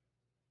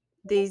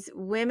 These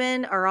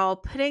women are all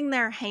putting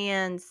their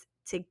hands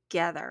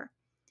together.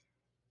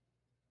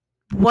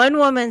 One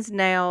woman's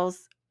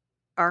nails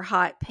are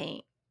hot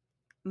pink,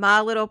 My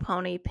Little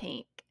Pony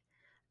pink.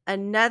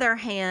 Another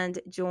hand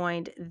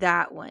joined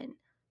that one,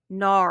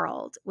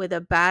 gnarled with a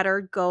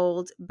battered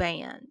gold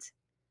band.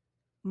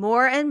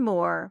 More and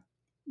more,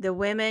 the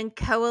women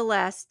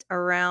coalesced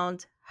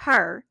around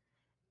her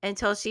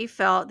until she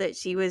felt that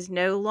she was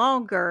no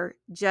longer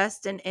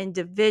just an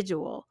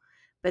individual,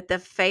 but the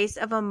face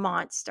of a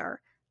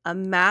monster, a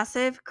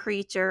massive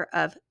creature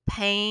of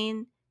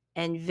pain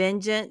and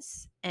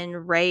vengeance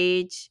and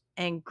rage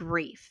and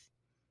grief.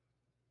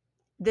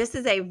 This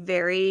is a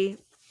very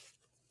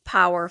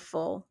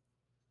powerful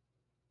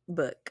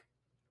book,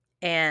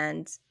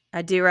 and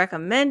I do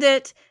recommend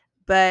it,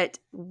 but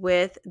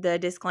with the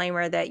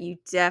disclaimer that you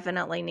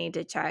definitely need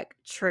to check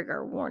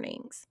trigger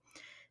warnings.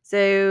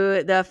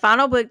 So the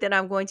final book that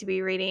I'm going to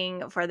be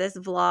reading for this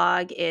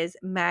vlog is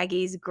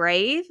Maggie's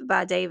Grave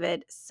by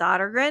David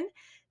Sodergren.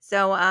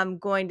 So I'm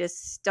going to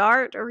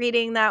start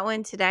reading that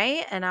one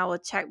today, and I will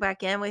check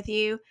back in with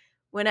you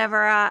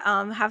whenever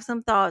I have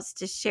some thoughts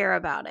to share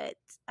about it.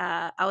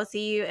 I will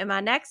see you in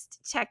my next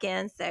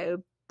check-in,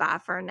 so bye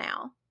for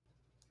now.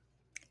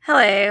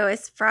 Hello,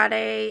 it's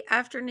Friday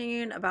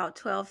afternoon, about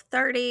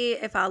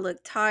 12:30. If I look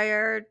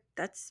tired,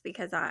 that's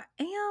because I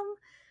am.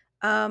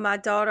 My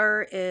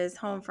daughter is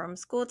home from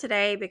school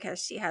today because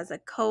she has a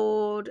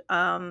cold.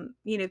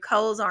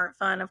 Colds aren't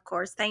fun, of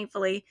course.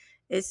 Thankfully,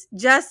 it's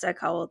just a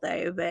cold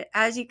though. But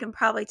as you can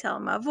probably tell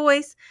in my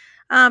voice,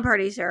 I'm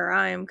pretty sure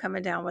I am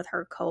coming down with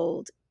her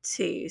cold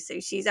 2. So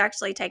she's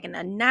actually taking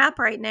a nap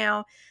right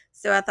now.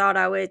 So I thought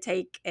I would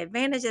take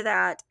advantage of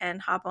that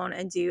and hop on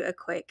and do a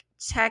quick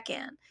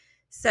check-in.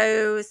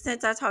 So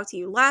since I talked to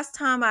you last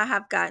time, I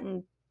have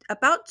gotten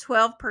about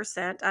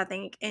 12%, I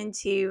think,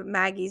 into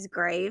Maggie's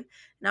grave,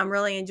 and I'm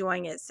really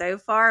enjoying it so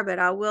far. But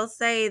I will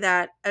say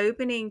that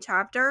opening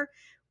chapter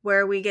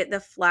where we get the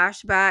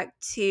flashback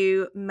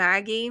to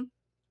Maggie,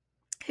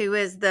 who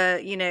is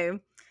the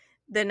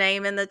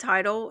name in the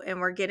title, and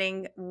we're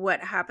getting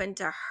what happened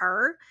to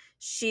her.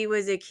 She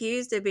was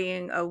accused of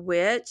being a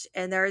witch,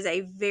 and there's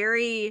a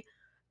very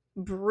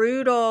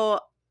brutal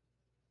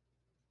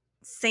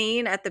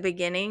scene at the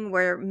beginning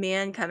where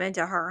men come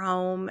into her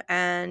home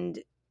and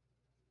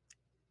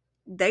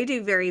they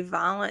do very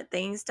violent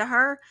things to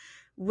her,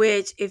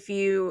 which, if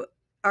you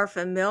are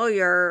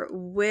familiar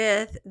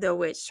with the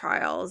witch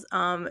trials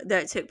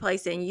that took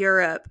place in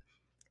Europe,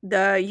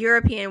 the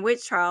European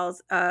witch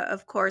trials,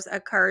 of course,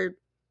 occurred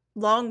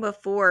long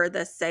before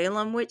the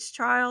Salem witch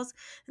trials,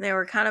 and they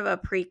were kind of a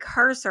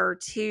precursor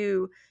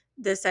to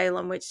the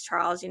Salem witch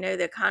trials.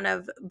 The kind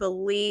of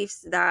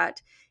beliefs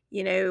that,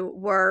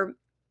 were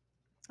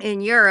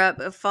in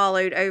Europe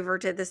followed over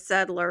to the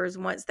settlers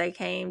once they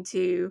came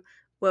to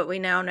what we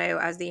now know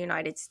as the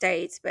United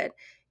States. But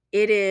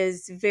it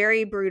is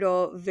very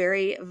brutal,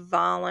 very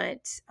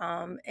violent,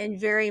 and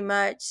very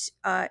much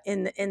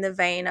in the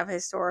vein of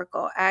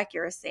historical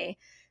accuracy.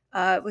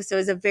 So it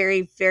was a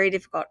very, very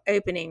difficult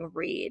opening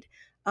read.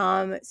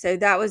 So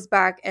that was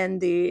back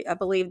in I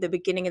believe the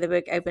beginning of the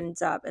book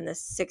opens up in the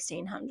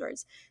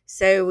 1600s.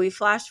 So we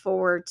flash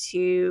forward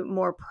to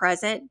more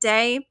present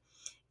day,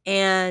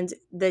 and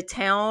the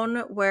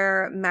town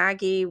where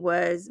Maggie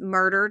was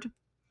murdered.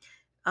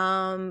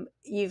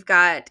 You've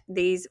got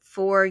these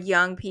 4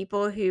 young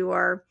people who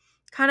are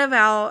kind of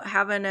out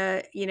having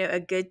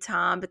a good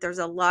time, but there's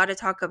a lot of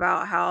talk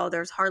about how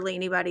there's hardly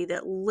anybody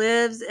that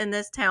lives in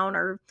this town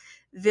or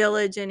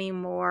village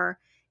anymore.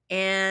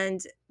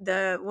 And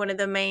one of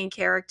the main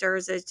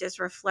characters is just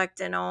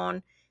reflecting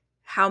on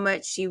how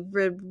much she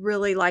would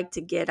really like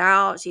to get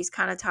out. She's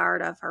kind of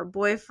tired of her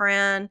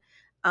boyfriend,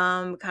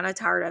 kind of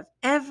tired of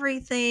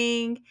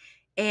everything.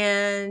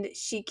 And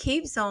she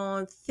keeps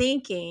on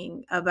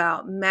thinking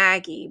about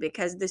Maggie,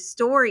 because the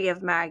story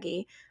of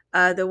Maggie,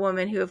 the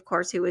woman who, of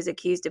course, who was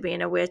accused of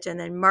being a witch and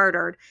then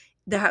murdered,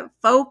 the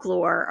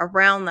folklore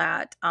around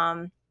that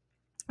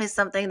is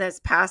something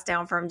that's passed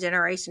down from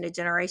generation to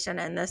generation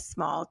in this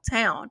small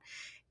town.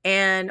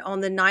 And on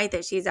the night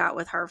that she's out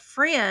with her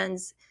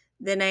friends,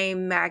 the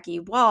name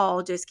Maggie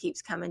Wall just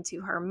keeps coming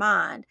to her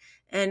mind.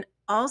 And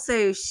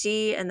also,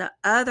 she and the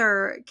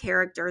other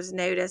characters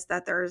notice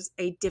that there's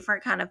a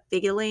different kind of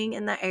feeling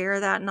in the air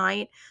that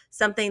night,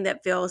 something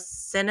that feels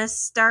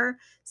sinister.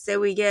 So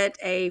we get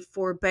a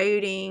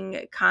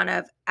foreboding kind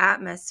of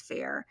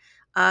atmosphere.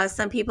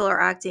 Some people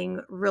are acting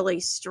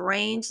really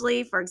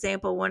strangely. For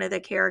example, one of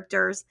the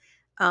characters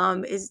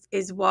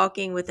is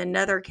walking with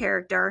another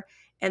character,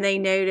 and they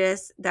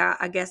notice that,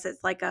 I guess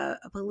it's like a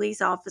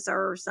police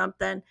officer or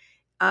something,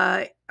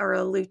 or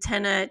a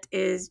lieutenant,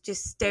 is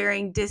just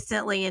staring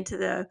distantly into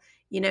the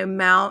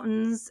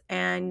mountains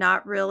and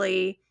not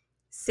really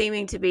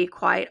seeming to be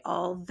quite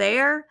all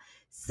there.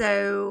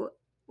 So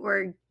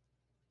we're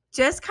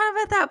just kind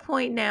of at that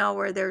point now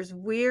where there's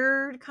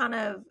weird kind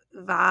of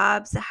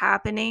vibes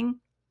happening,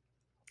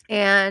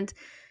 and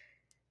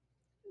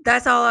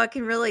that's all I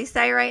can really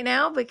say right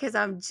now because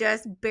I'm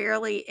just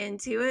barely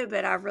into it,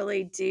 but I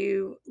really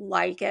do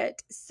like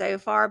it so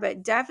far.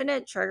 But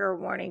definite trigger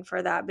warning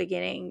for that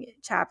beginning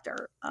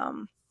chapter,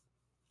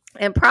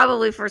 and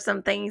probably for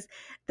some things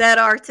that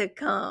are to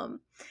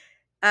come.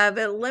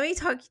 But let me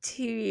talk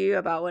to you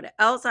about what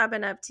else I've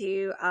been up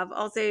to. I've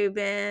also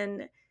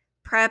been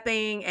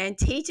prepping and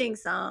teaching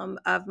some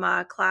of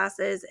my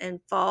classes in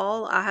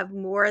fall. I have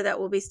more that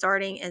will be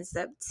starting in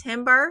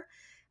September.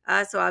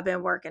 So I've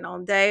been working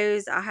on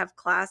those. I have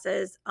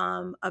classes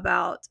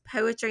about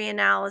poetry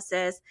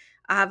analysis.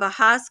 I have a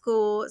high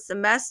school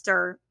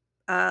semester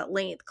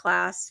length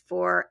class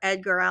for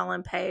Edgar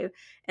Allan Poe.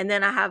 And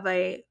then I have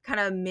a kind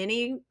of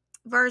mini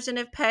version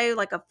of Poe,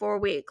 like a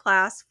 4-week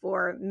class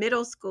for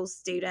middle school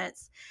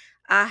students.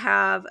 I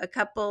have a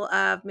couple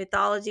of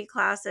mythology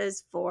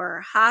classes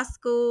for high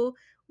school,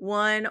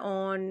 one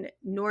on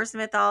Norse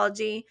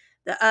mythology,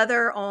 the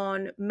other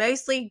on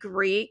mostly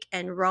Greek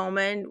and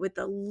Roman with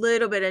a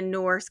little bit of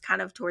Norse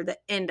kind of toward the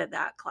end of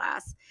that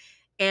class.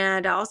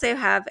 And I also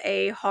have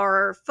a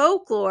horror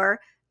folklore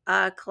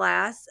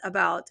class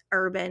about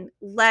urban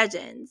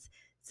legends.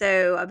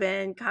 So I've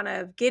been kind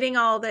of getting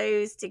all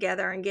those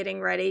together and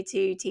getting ready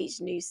to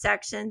teach new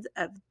sections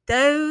of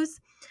those.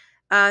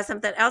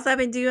 Something else I've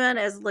been doing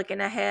is looking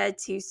ahead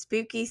to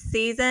spooky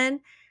season.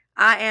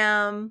 I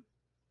am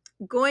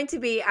going to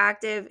be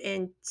active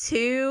in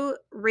 2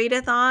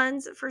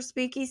 readathons for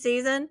spooky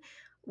season.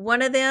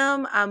 One of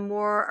them I'm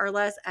more or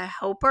less a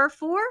helper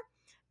for,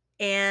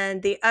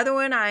 and the other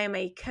one I am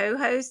a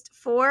co-host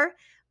for,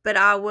 but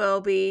I will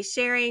be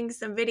sharing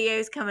some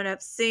videos coming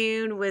up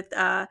soon with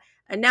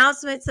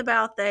announcements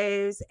about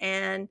those,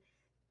 and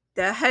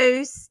the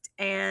host,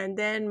 and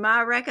then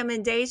my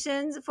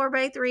recommendations for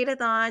both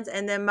readathons,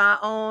 and then my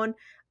own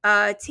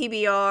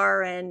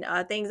TBR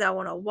and things I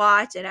want to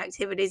watch and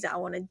activities I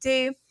want to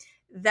do,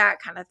 that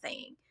kind of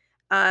thing.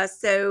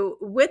 So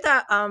with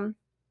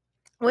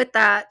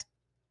that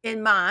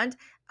in mind,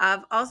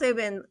 I've also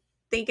been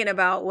thinking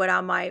about what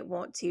I might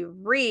want to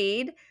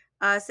read.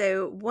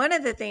 So one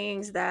of the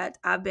things that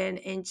I've been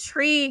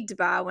intrigued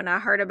by when I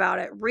heard about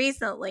it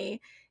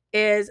recently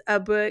is a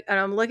book, and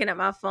I'm looking at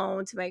my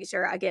phone to make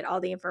sure I get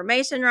all the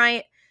information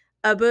right.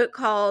 A book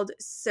called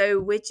So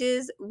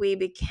Witches We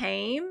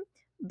Became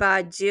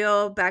by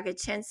Jill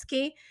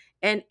Bagachinsky.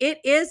 And it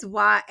is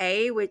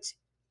YA, which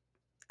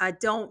I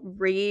don't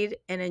read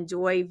and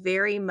enjoy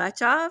very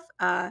much of.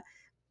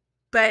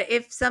 But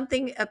if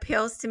something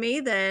appeals to me,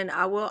 then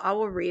I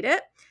will read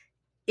it.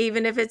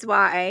 Even if it's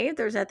YA,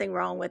 there's nothing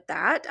wrong with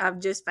that. I've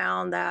just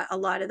found that a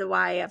lot of the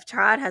YA I've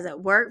tried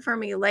hasn't worked for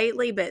me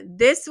lately, but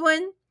this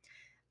one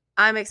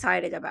I'm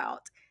excited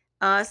about.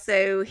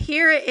 So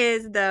here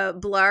is the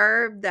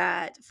blurb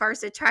that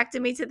first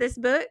attracted me to this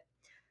book.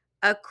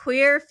 A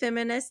queer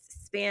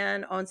feminist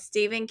spin on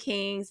Stephen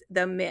King's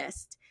The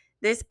Mist.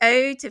 This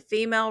ode to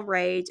female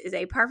rage is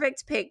a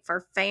perfect pick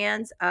for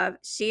fans of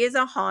She is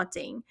a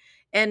Haunting,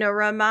 and a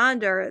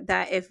reminder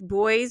that if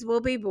boys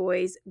will be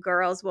boys,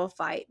 girls will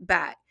fight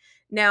back.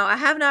 Now, I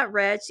have not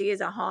read She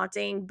is a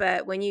Haunting,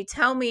 but when you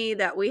tell me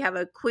that we have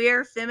a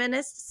queer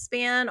feminist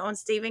spin on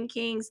Stephen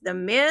King's The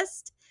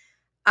Mist,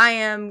 I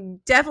am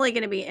definitely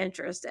going to be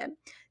interested.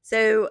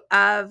 So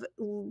I've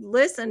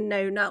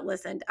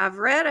I've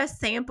read a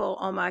sample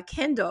on my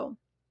Kindle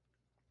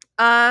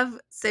of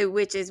So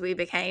Witches We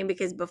Became,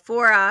 because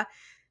before I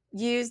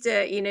used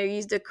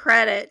a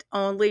credit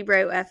on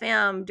Libro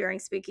FM during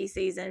spooky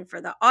season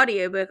for the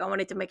audiobook, I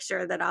wanted to make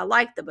sure that I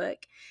liked the book.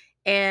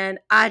 And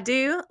I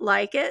do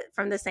like it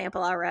from the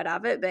sample I read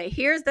of it, but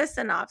here's the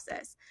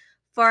synopsis.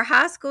 For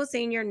high school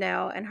senior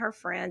Nell and her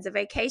friends, a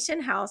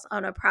vacation house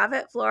on a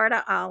private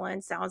Florida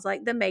island sounds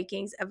like the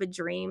makings of a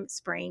dream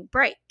spring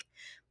break.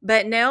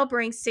 But Nell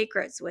brings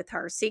secrets with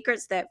her,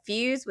 secrets that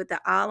fuse with the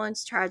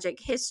island's tragic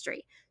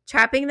history,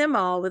 trapping them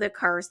all with a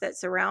curse that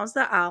surrounds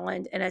the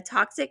island in a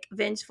toxic,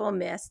 vengeful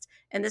mist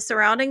and the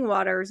surrounding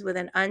waters with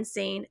an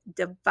unseen,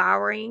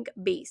 devouring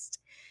beast.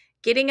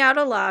 Getting out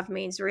alive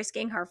means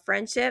risking her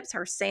friendships,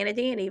 her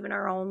sanity, and even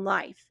her own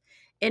life.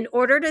 In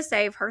order to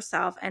save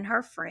herself and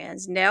her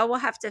friends, Nell will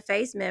have to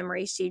face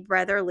memories she'd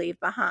rather leave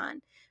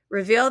behind,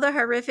 reveal the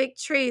horrific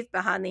truth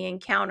behind the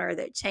encounter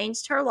that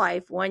changed her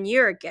life 1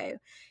 year ago,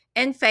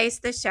 and face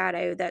the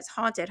shadow that's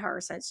haunted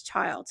her since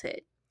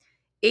childhood.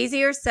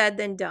 Easier said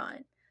than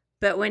done.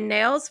 But when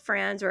Nell's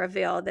friends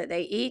reveal that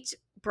they each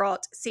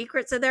brought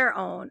secrets of their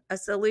own, a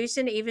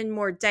solution even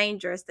more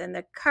dangerous than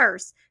the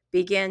curse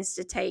begins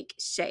to take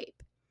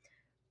shape.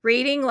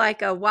 Reading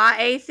like a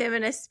YA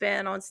feminist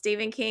spin on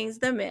Stephen King's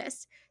The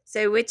Mist,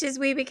 So Witches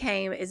We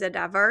Became is a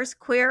diverse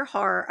queer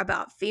horror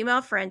about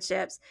female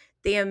friendships,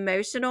 the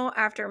emotional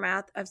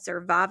aftermath of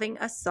surviving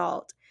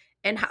assault,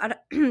 and how to,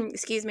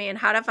 and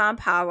how to find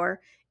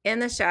power in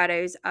the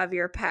shadows of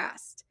your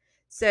past.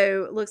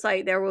 So it looks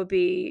like there will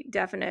be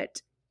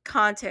definite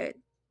content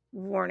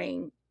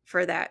warning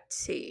for that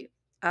too,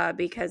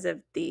 because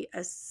of the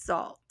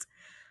assault.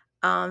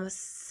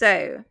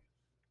 So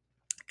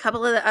a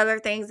couple of the other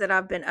things that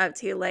I've been up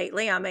to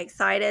lately, I'm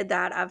excited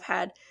that I've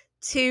had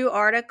 2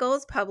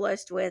 articles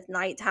published with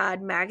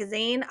NightTide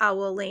Magazine. I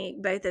will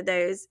link both of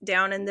those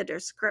down in the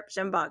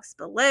description box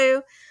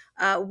below.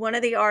 One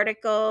of the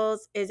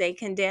articles is a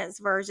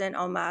condensed version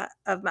of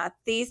my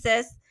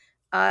thesis,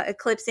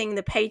 Eclipsing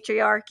the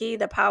Patriarchy,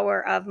 the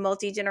Power of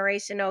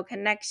Multi-Generational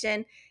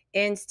Connection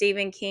in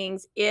Stephen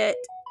King's It,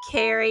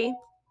 Carrie.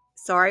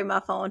 Sorry, my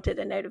phone did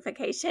a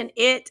notification.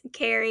 It,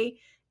 Carrie,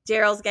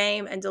 Gerald's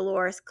Game, and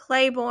Dolores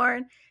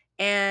Claiborne.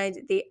 And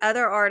the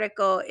other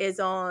article is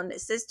on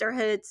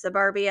sisterhood,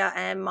 suburbia,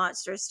 and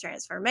monstrous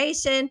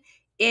transformation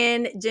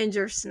in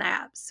Ginger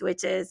Snaps,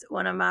 which is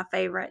one of my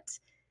favorite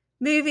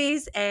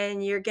movies.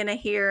 And you're going to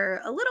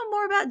hear a little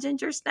more about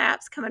Ginger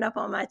Snaps coming up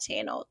on my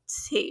channel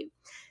too.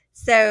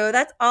 So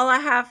that's all I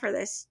have for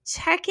this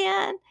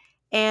check-in.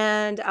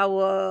 And I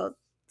will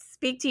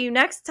speak to you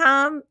next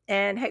time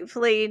and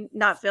hopefully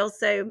not feel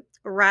so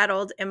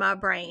rattled in my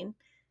brain.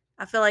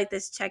 I feel like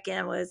this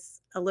check-in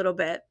was a little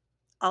bit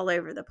all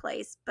over the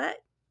place, but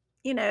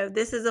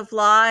this is a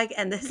vlog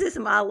and this is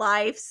my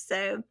life.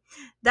 So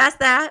that's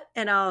that.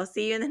 And I'll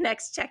see you in the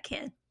next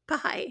check-in.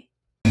 Bye.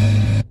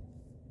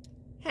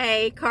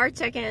 Hey, car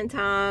check-in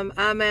time.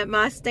 I'm at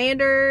my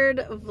standard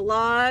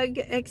vlog,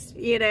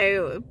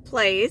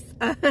 place.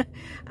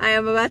 I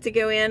am about to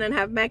go in and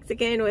have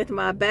Mexican with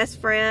my best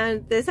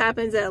friend. This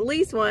happens at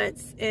least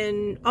once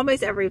in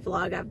almost every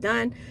vlog I've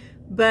done.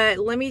 But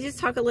let me just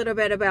talk a little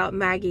bit about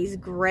Maggie's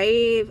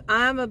Grave.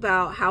 I'm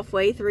about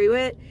halfway through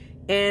it,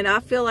 and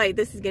I feel like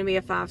this is going to be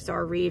a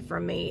 5-star read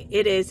from me.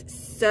 It is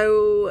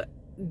so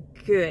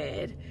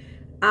good.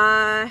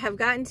 I have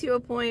gotten to a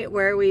point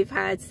where we've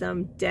had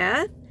some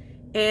death,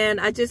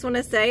 and I just want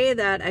to say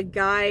that a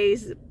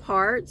guy's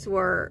parts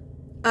were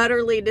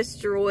utterly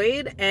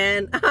destroyed,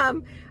 and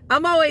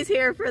I'm always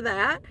here for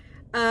that.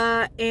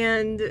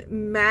 And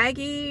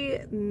Maggie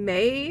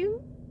may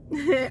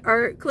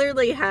or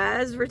clearly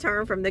has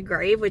returned from the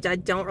grave, which I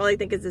don't really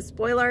think is a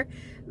spoiler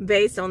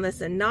based on the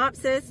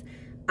synopsis.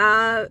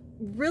 I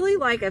really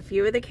like a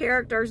few of the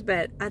characters,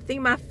 but I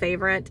think my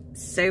favorite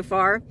so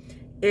far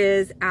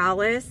is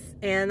Alice,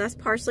 and that's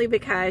partially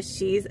because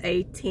she's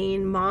a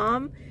teen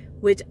mom,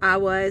 which I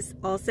was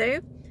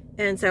also,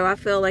 and so I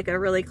feel like a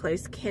really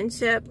close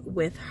kinship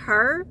with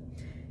her.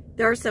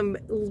 There are some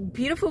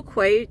beautiful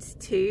quotes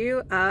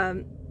too.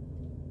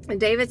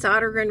 David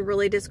Sodergren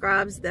really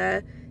describes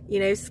the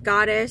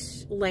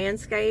Scottish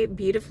landscape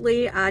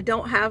beautifully. I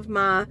don't have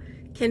my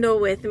Kindle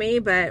with me,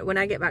 but when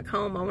I get back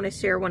home, I want to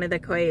share one of the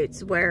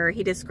quotes where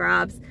he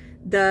describes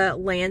the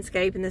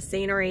landscape and the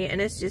scenery,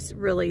 and it's just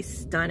really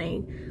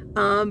stunning.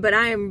 But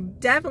I am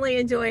definitely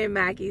enjoying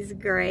Maggie's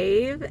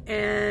grave,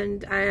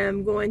 and I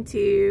am going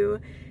to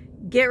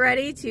get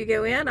ready to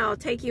go in. I'll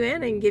take you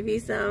in and give you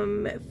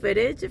some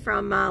footage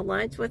from my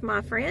lunch with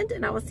my friend,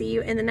 and I will see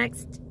you in the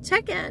next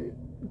check-in.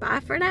 Bye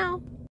for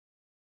now.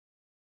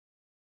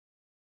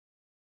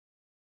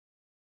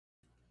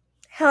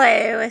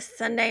 Hello, it's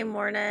Sunday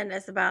morning.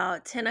 It's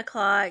about 10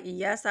 o'clock.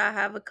 Yes, I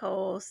have a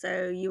cold,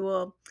 so you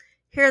will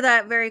hear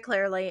that very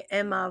clearly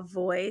in my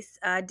voice.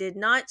 I did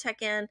not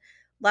check in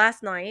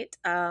last night.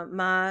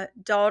 My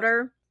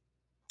daughter,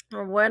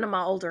 or one of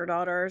my older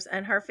daughters,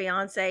 and her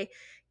fiance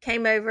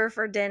came over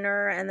for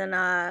dinner, and then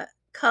I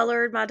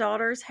colored my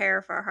daughter's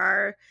hair for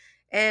her,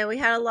 and we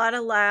had a lot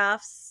of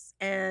laughs,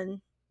 and it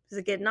was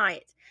a good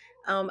night.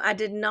 I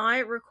did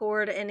not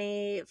record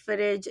any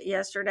footage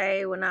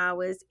yesterday when I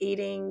was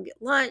eating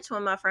lunch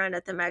with my friend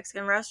at the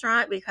Mexican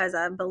restaurant, because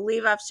I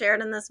believe I've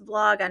shared in this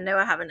vlog, I know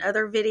I have in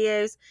other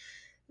videos,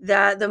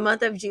 that the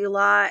month of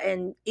July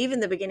and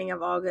even the beginning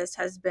of August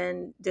has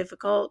been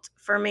difficult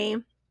for me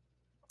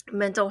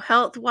mental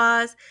health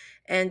wise.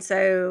 And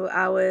so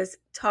I was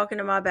talking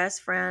to my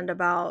best friend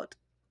about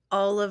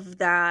all of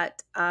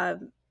that.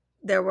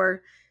 There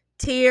were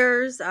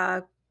tears.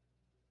 I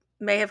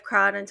may have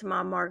cried into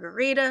my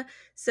margarita.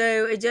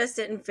 So it just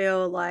didn't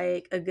feel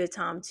like a good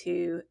time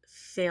to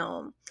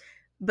film.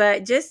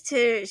 But just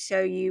to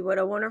show you what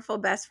a wonderful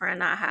best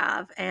friend I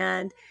have.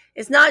 And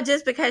it's not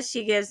just because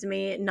she gives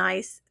me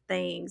nice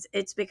things.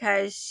 It's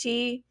because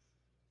she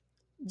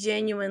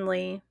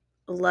genuinely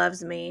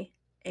loves me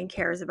and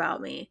cares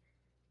about me.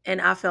 And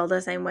I feel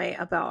the same way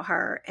about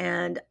her.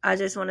 And I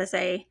just want to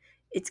say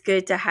it's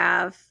good to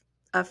have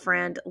a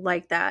friend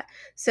like that.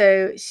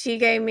 So she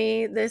gave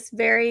me this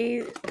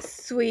very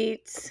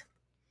sweet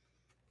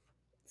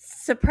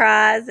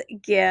surprise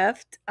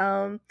gift.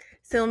 So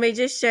let me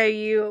just show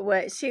you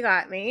what she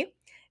got me.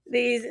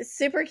 These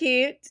super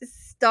cute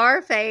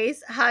star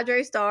face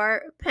Hydro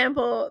Star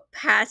pimple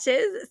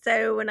patches.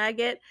 So when I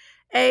get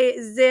a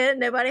zit,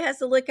 nobody has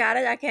to look at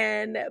it. I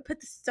can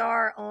put the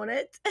star on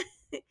it.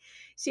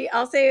 She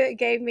also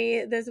gave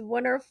me this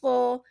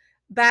wonderful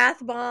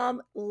bath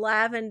bomb,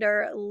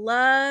 Lavender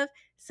Love.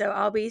 So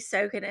I'll be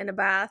soaking in a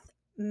bath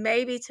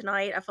maybe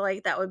tonight. I feel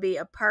like that would be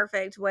a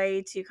perfect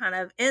way to kind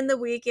of end the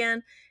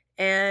weekend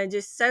and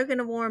just soak in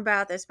a warm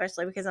bath,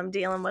 especially because I'm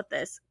dealing with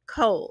this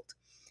cold.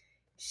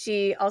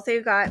 She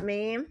also got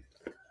me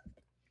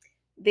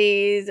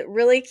these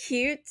really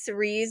cute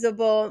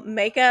reusable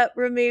makeup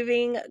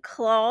removing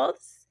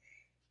cloths,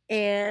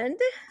 and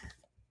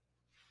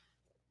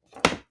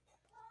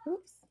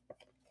oops,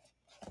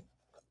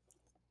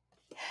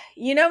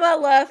 you know my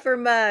love for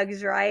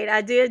mugs, right?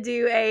 I did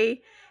do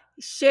a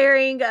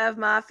sharing of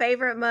my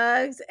favorite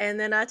mugs, and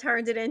then I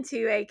turned it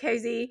into a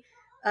cozy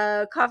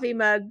coffee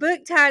mug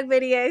book tag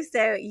video.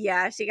 So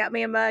yeah, she got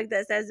me a mug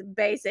that says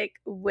Basic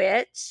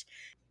Witch,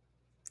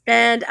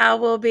 and I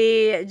will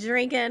be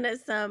drinking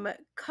some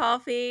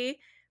coffee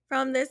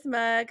from this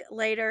mug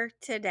later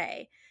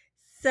today.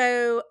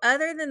 So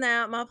other than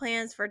that, my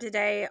plans for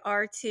today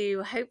are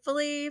to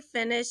hopefully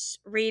finish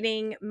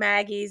reading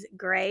Maggie's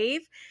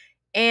Grave.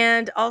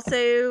 And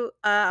also,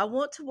 I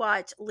want to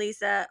watch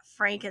Lisa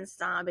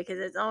Frankenstein because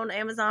it's on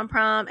Amazon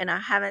Prime and I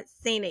haven't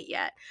seen it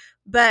yet.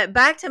 But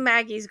back to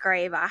Maggie's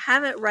Grave, I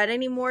haven't read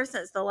any more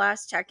since the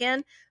last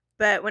check-in.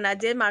 But when I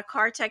did my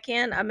car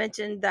check-in, I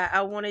mentioned that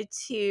I wanted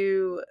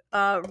to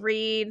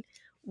read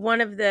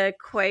one of the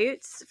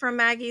quotes from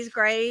Maggie's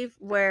Grave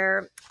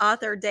where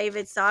author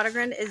David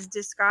Sodergren is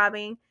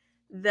describing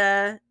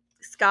the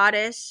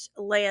Scottish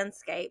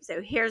landscape.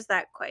 So here's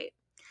that quote.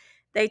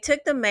 They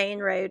took the main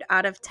road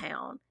out of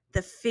town,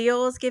 the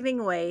fields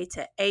giving way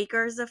to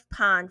acres of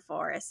pine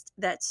forest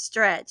that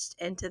stretched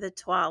into the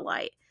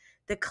twilight,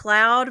 the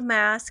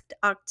cloud-masked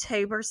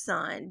October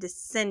sun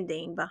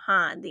descending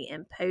behind the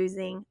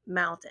imposing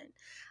mountain.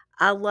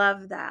 I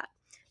love that.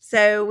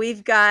 So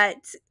we've got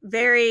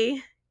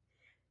very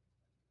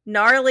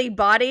gnarly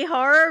body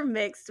horror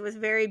mixed with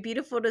very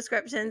beautiful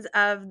descriptions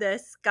of the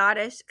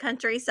Scottish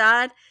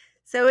countryside.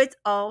 So it's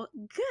all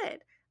good.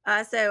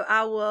 So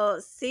I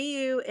will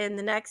see you in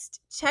the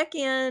next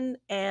check-in,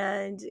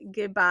 and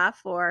goodbye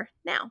for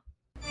now.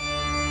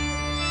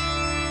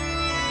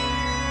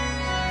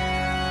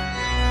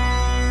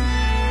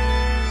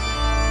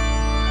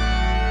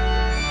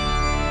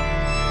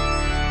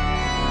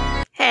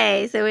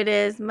 Okay, so it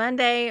is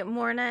Monday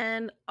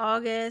morning,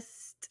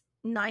 August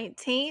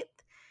 19th,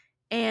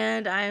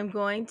 and I'm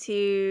going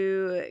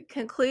to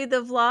conclude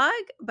the vlog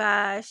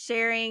by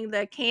sharing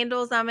the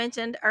candles I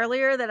mentioned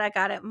earlier that I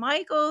got at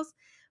Michael's,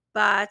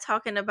 by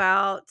talking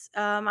about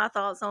my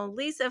thoughts on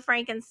Lisa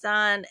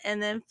Frankenstein,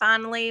 and then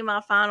finally my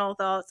final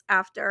thoughts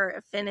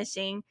after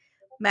finishing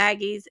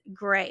Maggie's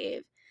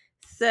grave.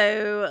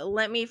 So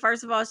let me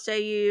first of all show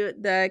you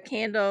the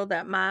candle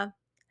that my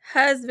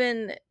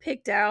husband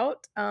picked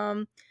out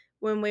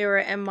when we were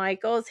at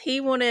Michael's.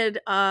 He wanted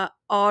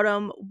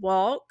autumn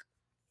walk,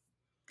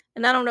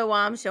 and I don't know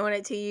why I'm showing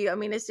it to you. I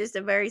mean, it's just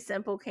a very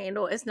simple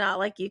candle. It's not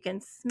like you can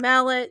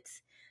smell it.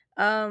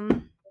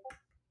 And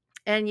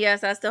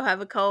yes, I still have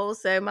a cold,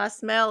 so my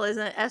smell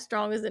isn't as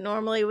strong as it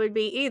normally would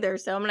be either.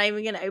 So I'm not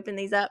even going to open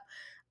these up.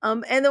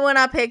 And the one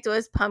I picked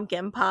was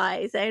pumpkin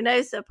pie. So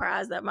no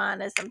surprise that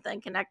mine is something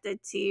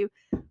connected to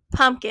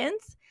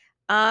pumpkins.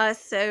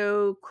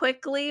 So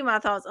quickly, my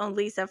thoughts on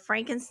Lisa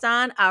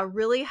Frankenstein. I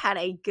really had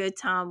a good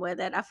time with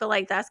it. I feel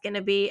like that's going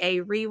to be a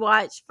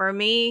rewatch for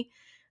me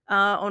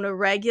on a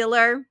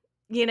regular,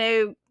 you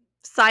know,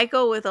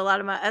 cycle with a lot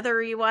of my other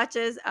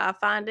rewatches. I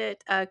find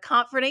it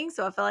comforting,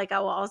 so I feel like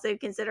I will also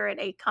consider it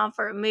a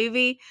comfort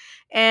movie.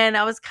 And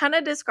I was kind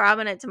of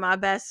describing it to my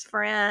best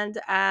friend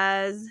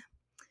as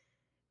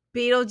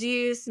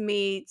Beetlejuice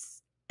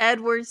meets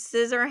Edward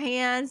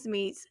Scissorhands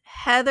meets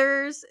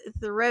Heathers,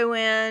 throw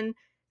in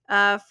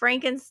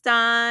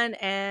Frankenstein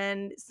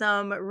and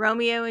some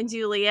Romeo and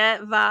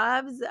Juliet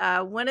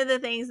vibes. One of the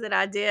things that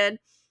I did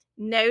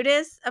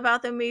notice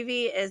about the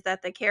movie is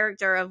that the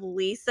character of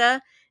Lisa,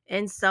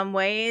 in some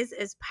ways,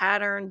 is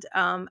patterned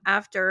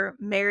after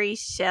Mary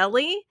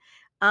Shelley.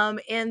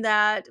 In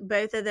that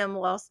both of them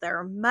lost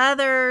their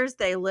mothers.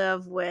 They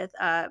live with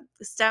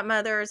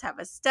stepmothers, have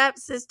a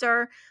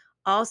stepsister.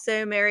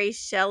 Also, Mary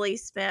Shelley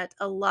spent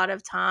a lot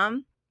of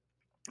time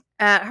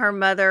at her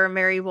mother,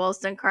 Mary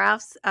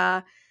Wollstonecraft's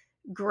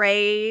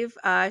grave.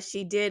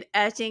 She did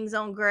etchings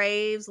on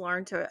graves,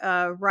 learned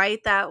to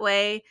write that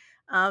way.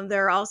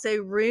 There are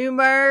also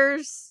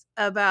rumors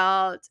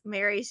about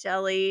Mary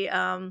Shelley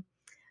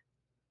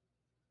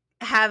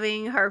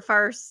having her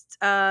first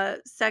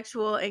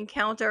sexual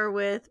encounter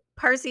with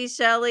Percy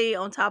Shelley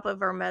on top of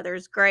her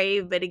mother's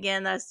grave. But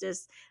again, that's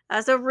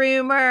a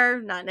rumor,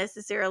 not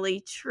necessarily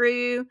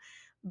true.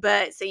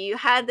 But so you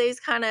had those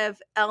kind of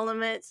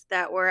elements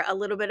that were a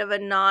little bit of a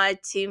nod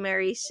to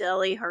Mary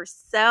Shelley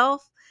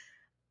herself.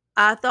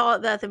 I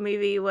thought that the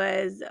movie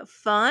was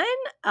fun.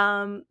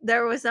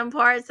 There were some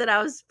parts that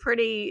I was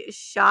pretty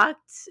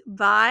shocked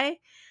by.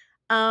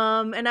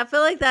 And I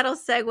feel like that'll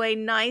segue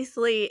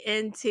nicely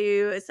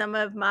into some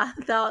of my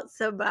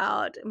thoughts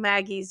about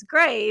Maggie's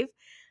grave.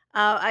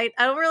 I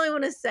don't really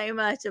want to say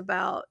much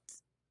about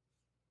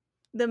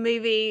the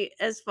movie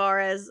as far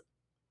as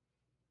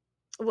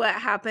what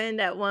happened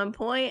at one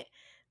point,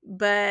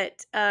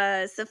 but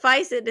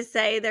suffice it to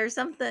say, there's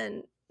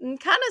something kind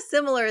of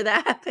similar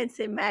that happens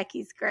in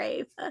Maggie's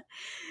grave.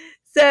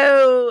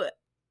 So,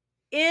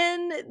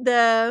 in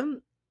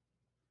the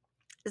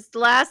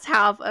last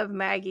half of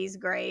Maggie's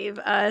grave,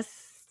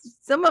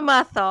 some of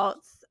my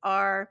thoughts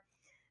are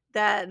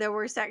that there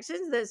were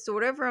sections that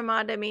sort of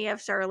reminded me of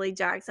Shirley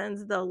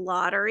Jackson's The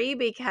Lottery,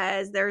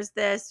 because there's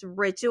this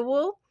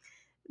ritual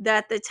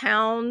that the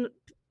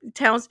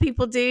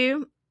townspeople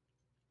do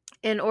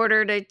in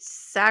order to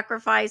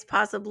sacrifice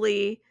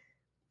possibly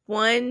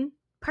one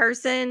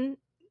person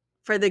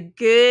for the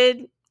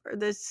good, or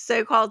the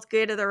so-called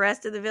good of the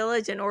rest of the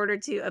village, in order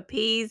to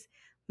appease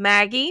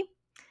Maggie.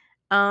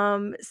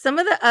 Some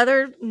of the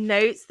other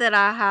notes that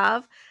I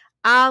have,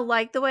 I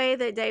like the way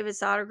that David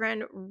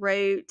Sodergren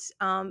wrote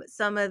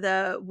some of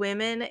the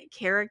women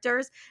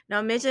characters. Now,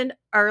 I mentioned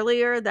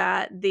earlier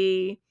that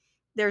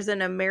there's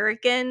an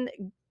American,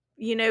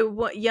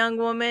 young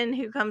woman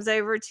who comes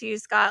over to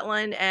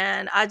Scotland,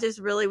 and I just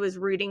really was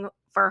rooting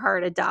for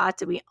her to die,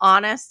 to be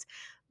honest.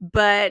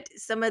 But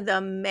some of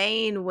the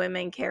main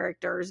women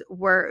characters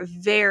were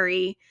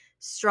very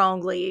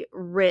strongly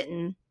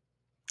written.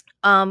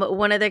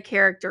 One of the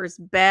characters,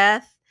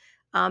 Beth,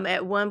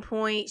 at one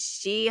point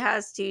she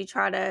has to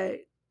try to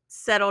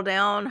settle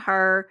down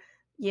her,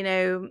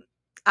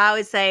 I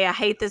would say, I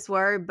hate this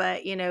word,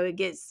 but it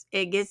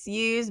gets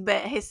used,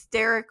 but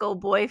hysterical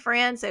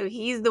boyfriend. So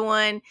he's the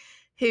one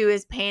who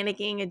is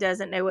panicking and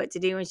doesn't know what to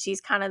do, and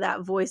she's kind of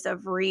that voice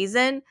of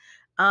reason.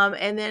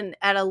 And then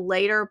at a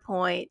later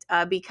point,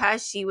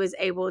 because she was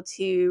able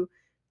to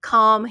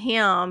calm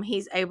him,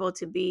 he's able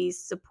to be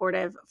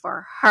supportive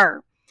for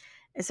her.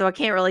 And so I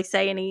can't really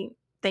say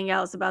anything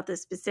else about the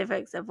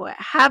specifics of what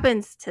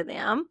happens to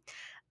them.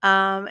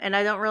 And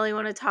I don't really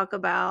want to talk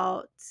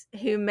about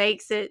who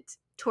makes it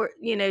to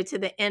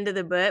the end of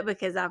the book,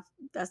 because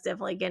that's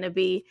definitely going to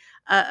be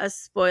a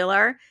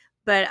spoiler.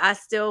 But I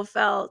still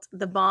felt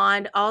the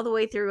bond all the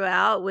way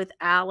throughout with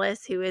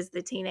Alice, who is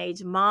the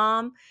teenage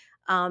mom.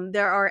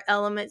 There are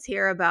elements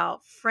here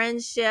about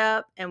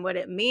friendship and what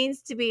it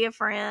means to be a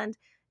friend.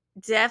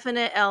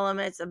 Definite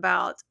elements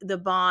about the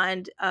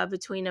bond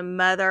between a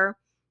mother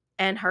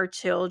and her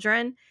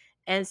children.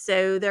 And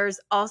so there's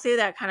also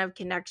that kind of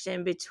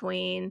connection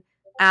between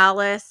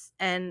Alice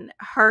and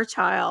her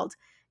child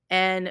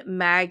and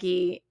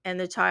Maggie and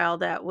the child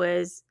that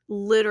was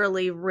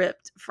literally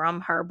ripped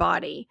from her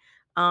body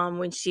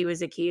when she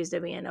was accused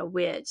of being a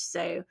witch.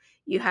 So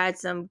you had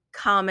some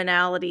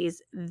commonalities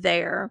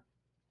there.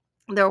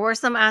 There were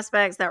some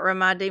aspects that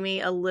reminded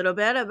me a little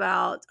bit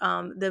about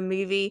the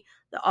movie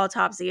The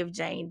Autopsy of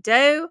Jane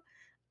Doe,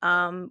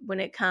 when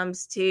it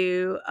comes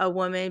to a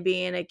woman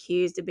being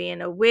accused of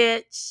being a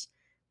witch.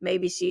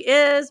 Maybe she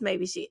is,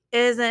 maybe she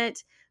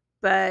isn't,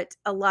 but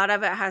a lot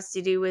of it has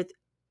to do with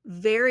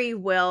very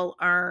well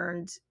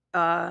earned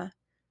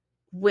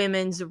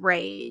women's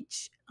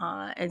rage.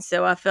 And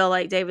so I feel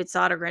like David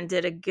Sodergren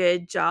did a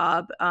good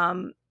job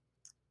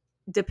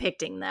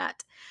depicting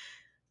that.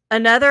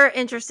 Another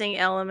interesting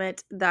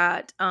element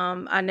that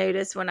I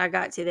noticed when I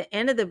got to the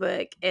end of the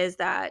book is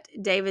that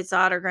David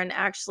Sodergren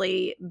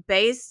actually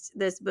based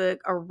this book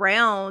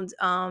around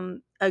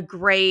a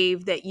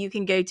grave that you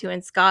can go to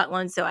in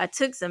Scotland. So I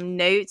took some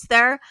notes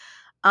there.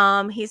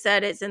 He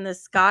said it's in the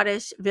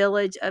Scottish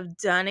village of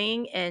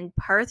Dunning in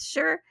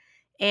Perthshire.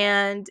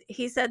 And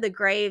he said the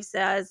grave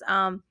says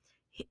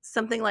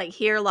something like,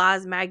 "Here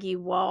lies Maggie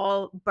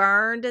Wall,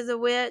 burned as a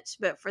witch,"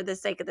 but for the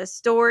sake of the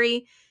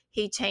story,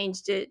 he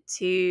changed it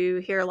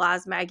to "Here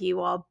lies Maggie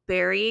Wall,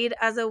 buried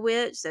as a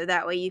witch." So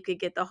that way you could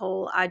get the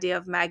whole idea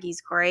of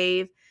Maggie's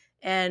grave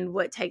and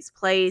what takes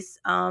place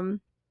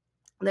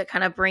that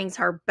kind of brings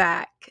her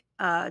back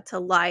to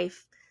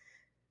life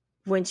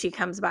when she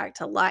comes back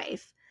to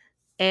life.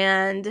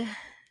 And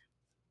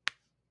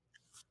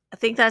I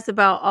think that's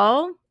about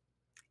all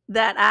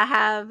that I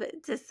have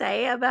to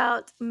say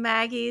about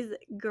Maggie's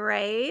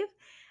grave.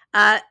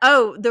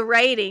 The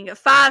rating,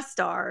 5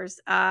 stars,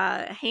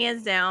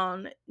 hands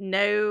down,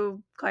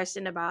 no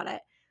question about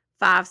it,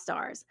 5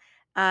 stars.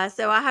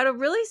 So I had a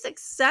really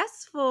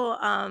successful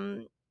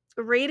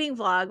reading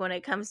vlog when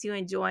it comes to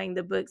enjoying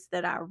the books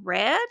that I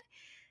read.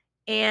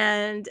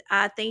 And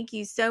I thank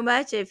you so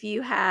much if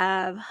you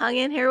have hung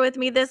in here with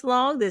me this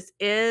long. This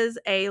is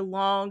a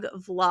long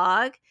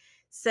vlog.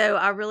 So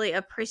I really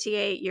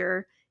appreciate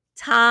your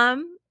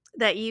time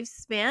that you've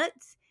spent.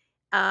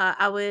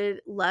 I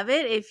would love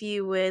it if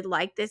you would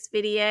like this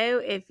video,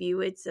 if you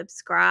would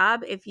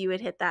subscribe, if you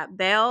would hit that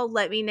bell.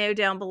 Let me know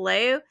down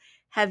below.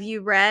 Have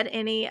you read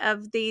any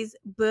of these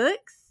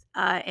books?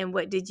 And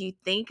what did you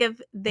think of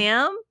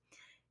them?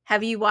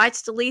 Have you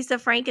watched Lisa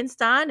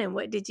Frankenstein, and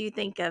what did you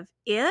think of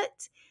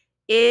it?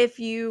 If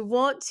you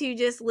want to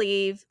just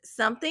leave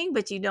something,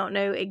 but you don't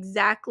know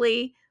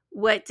exactly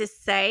what to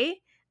say,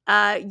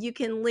 you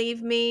can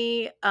leave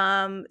me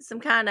some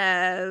kind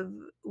of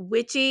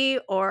witchy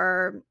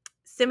or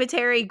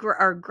cemetery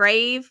or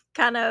grave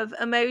kind of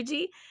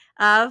emoji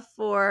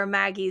for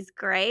Maggie's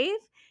grave.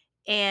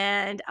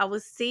 And I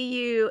will see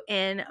you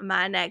in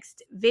my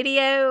next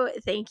video.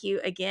 Thank you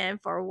again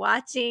for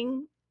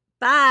watching.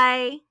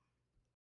 Bye.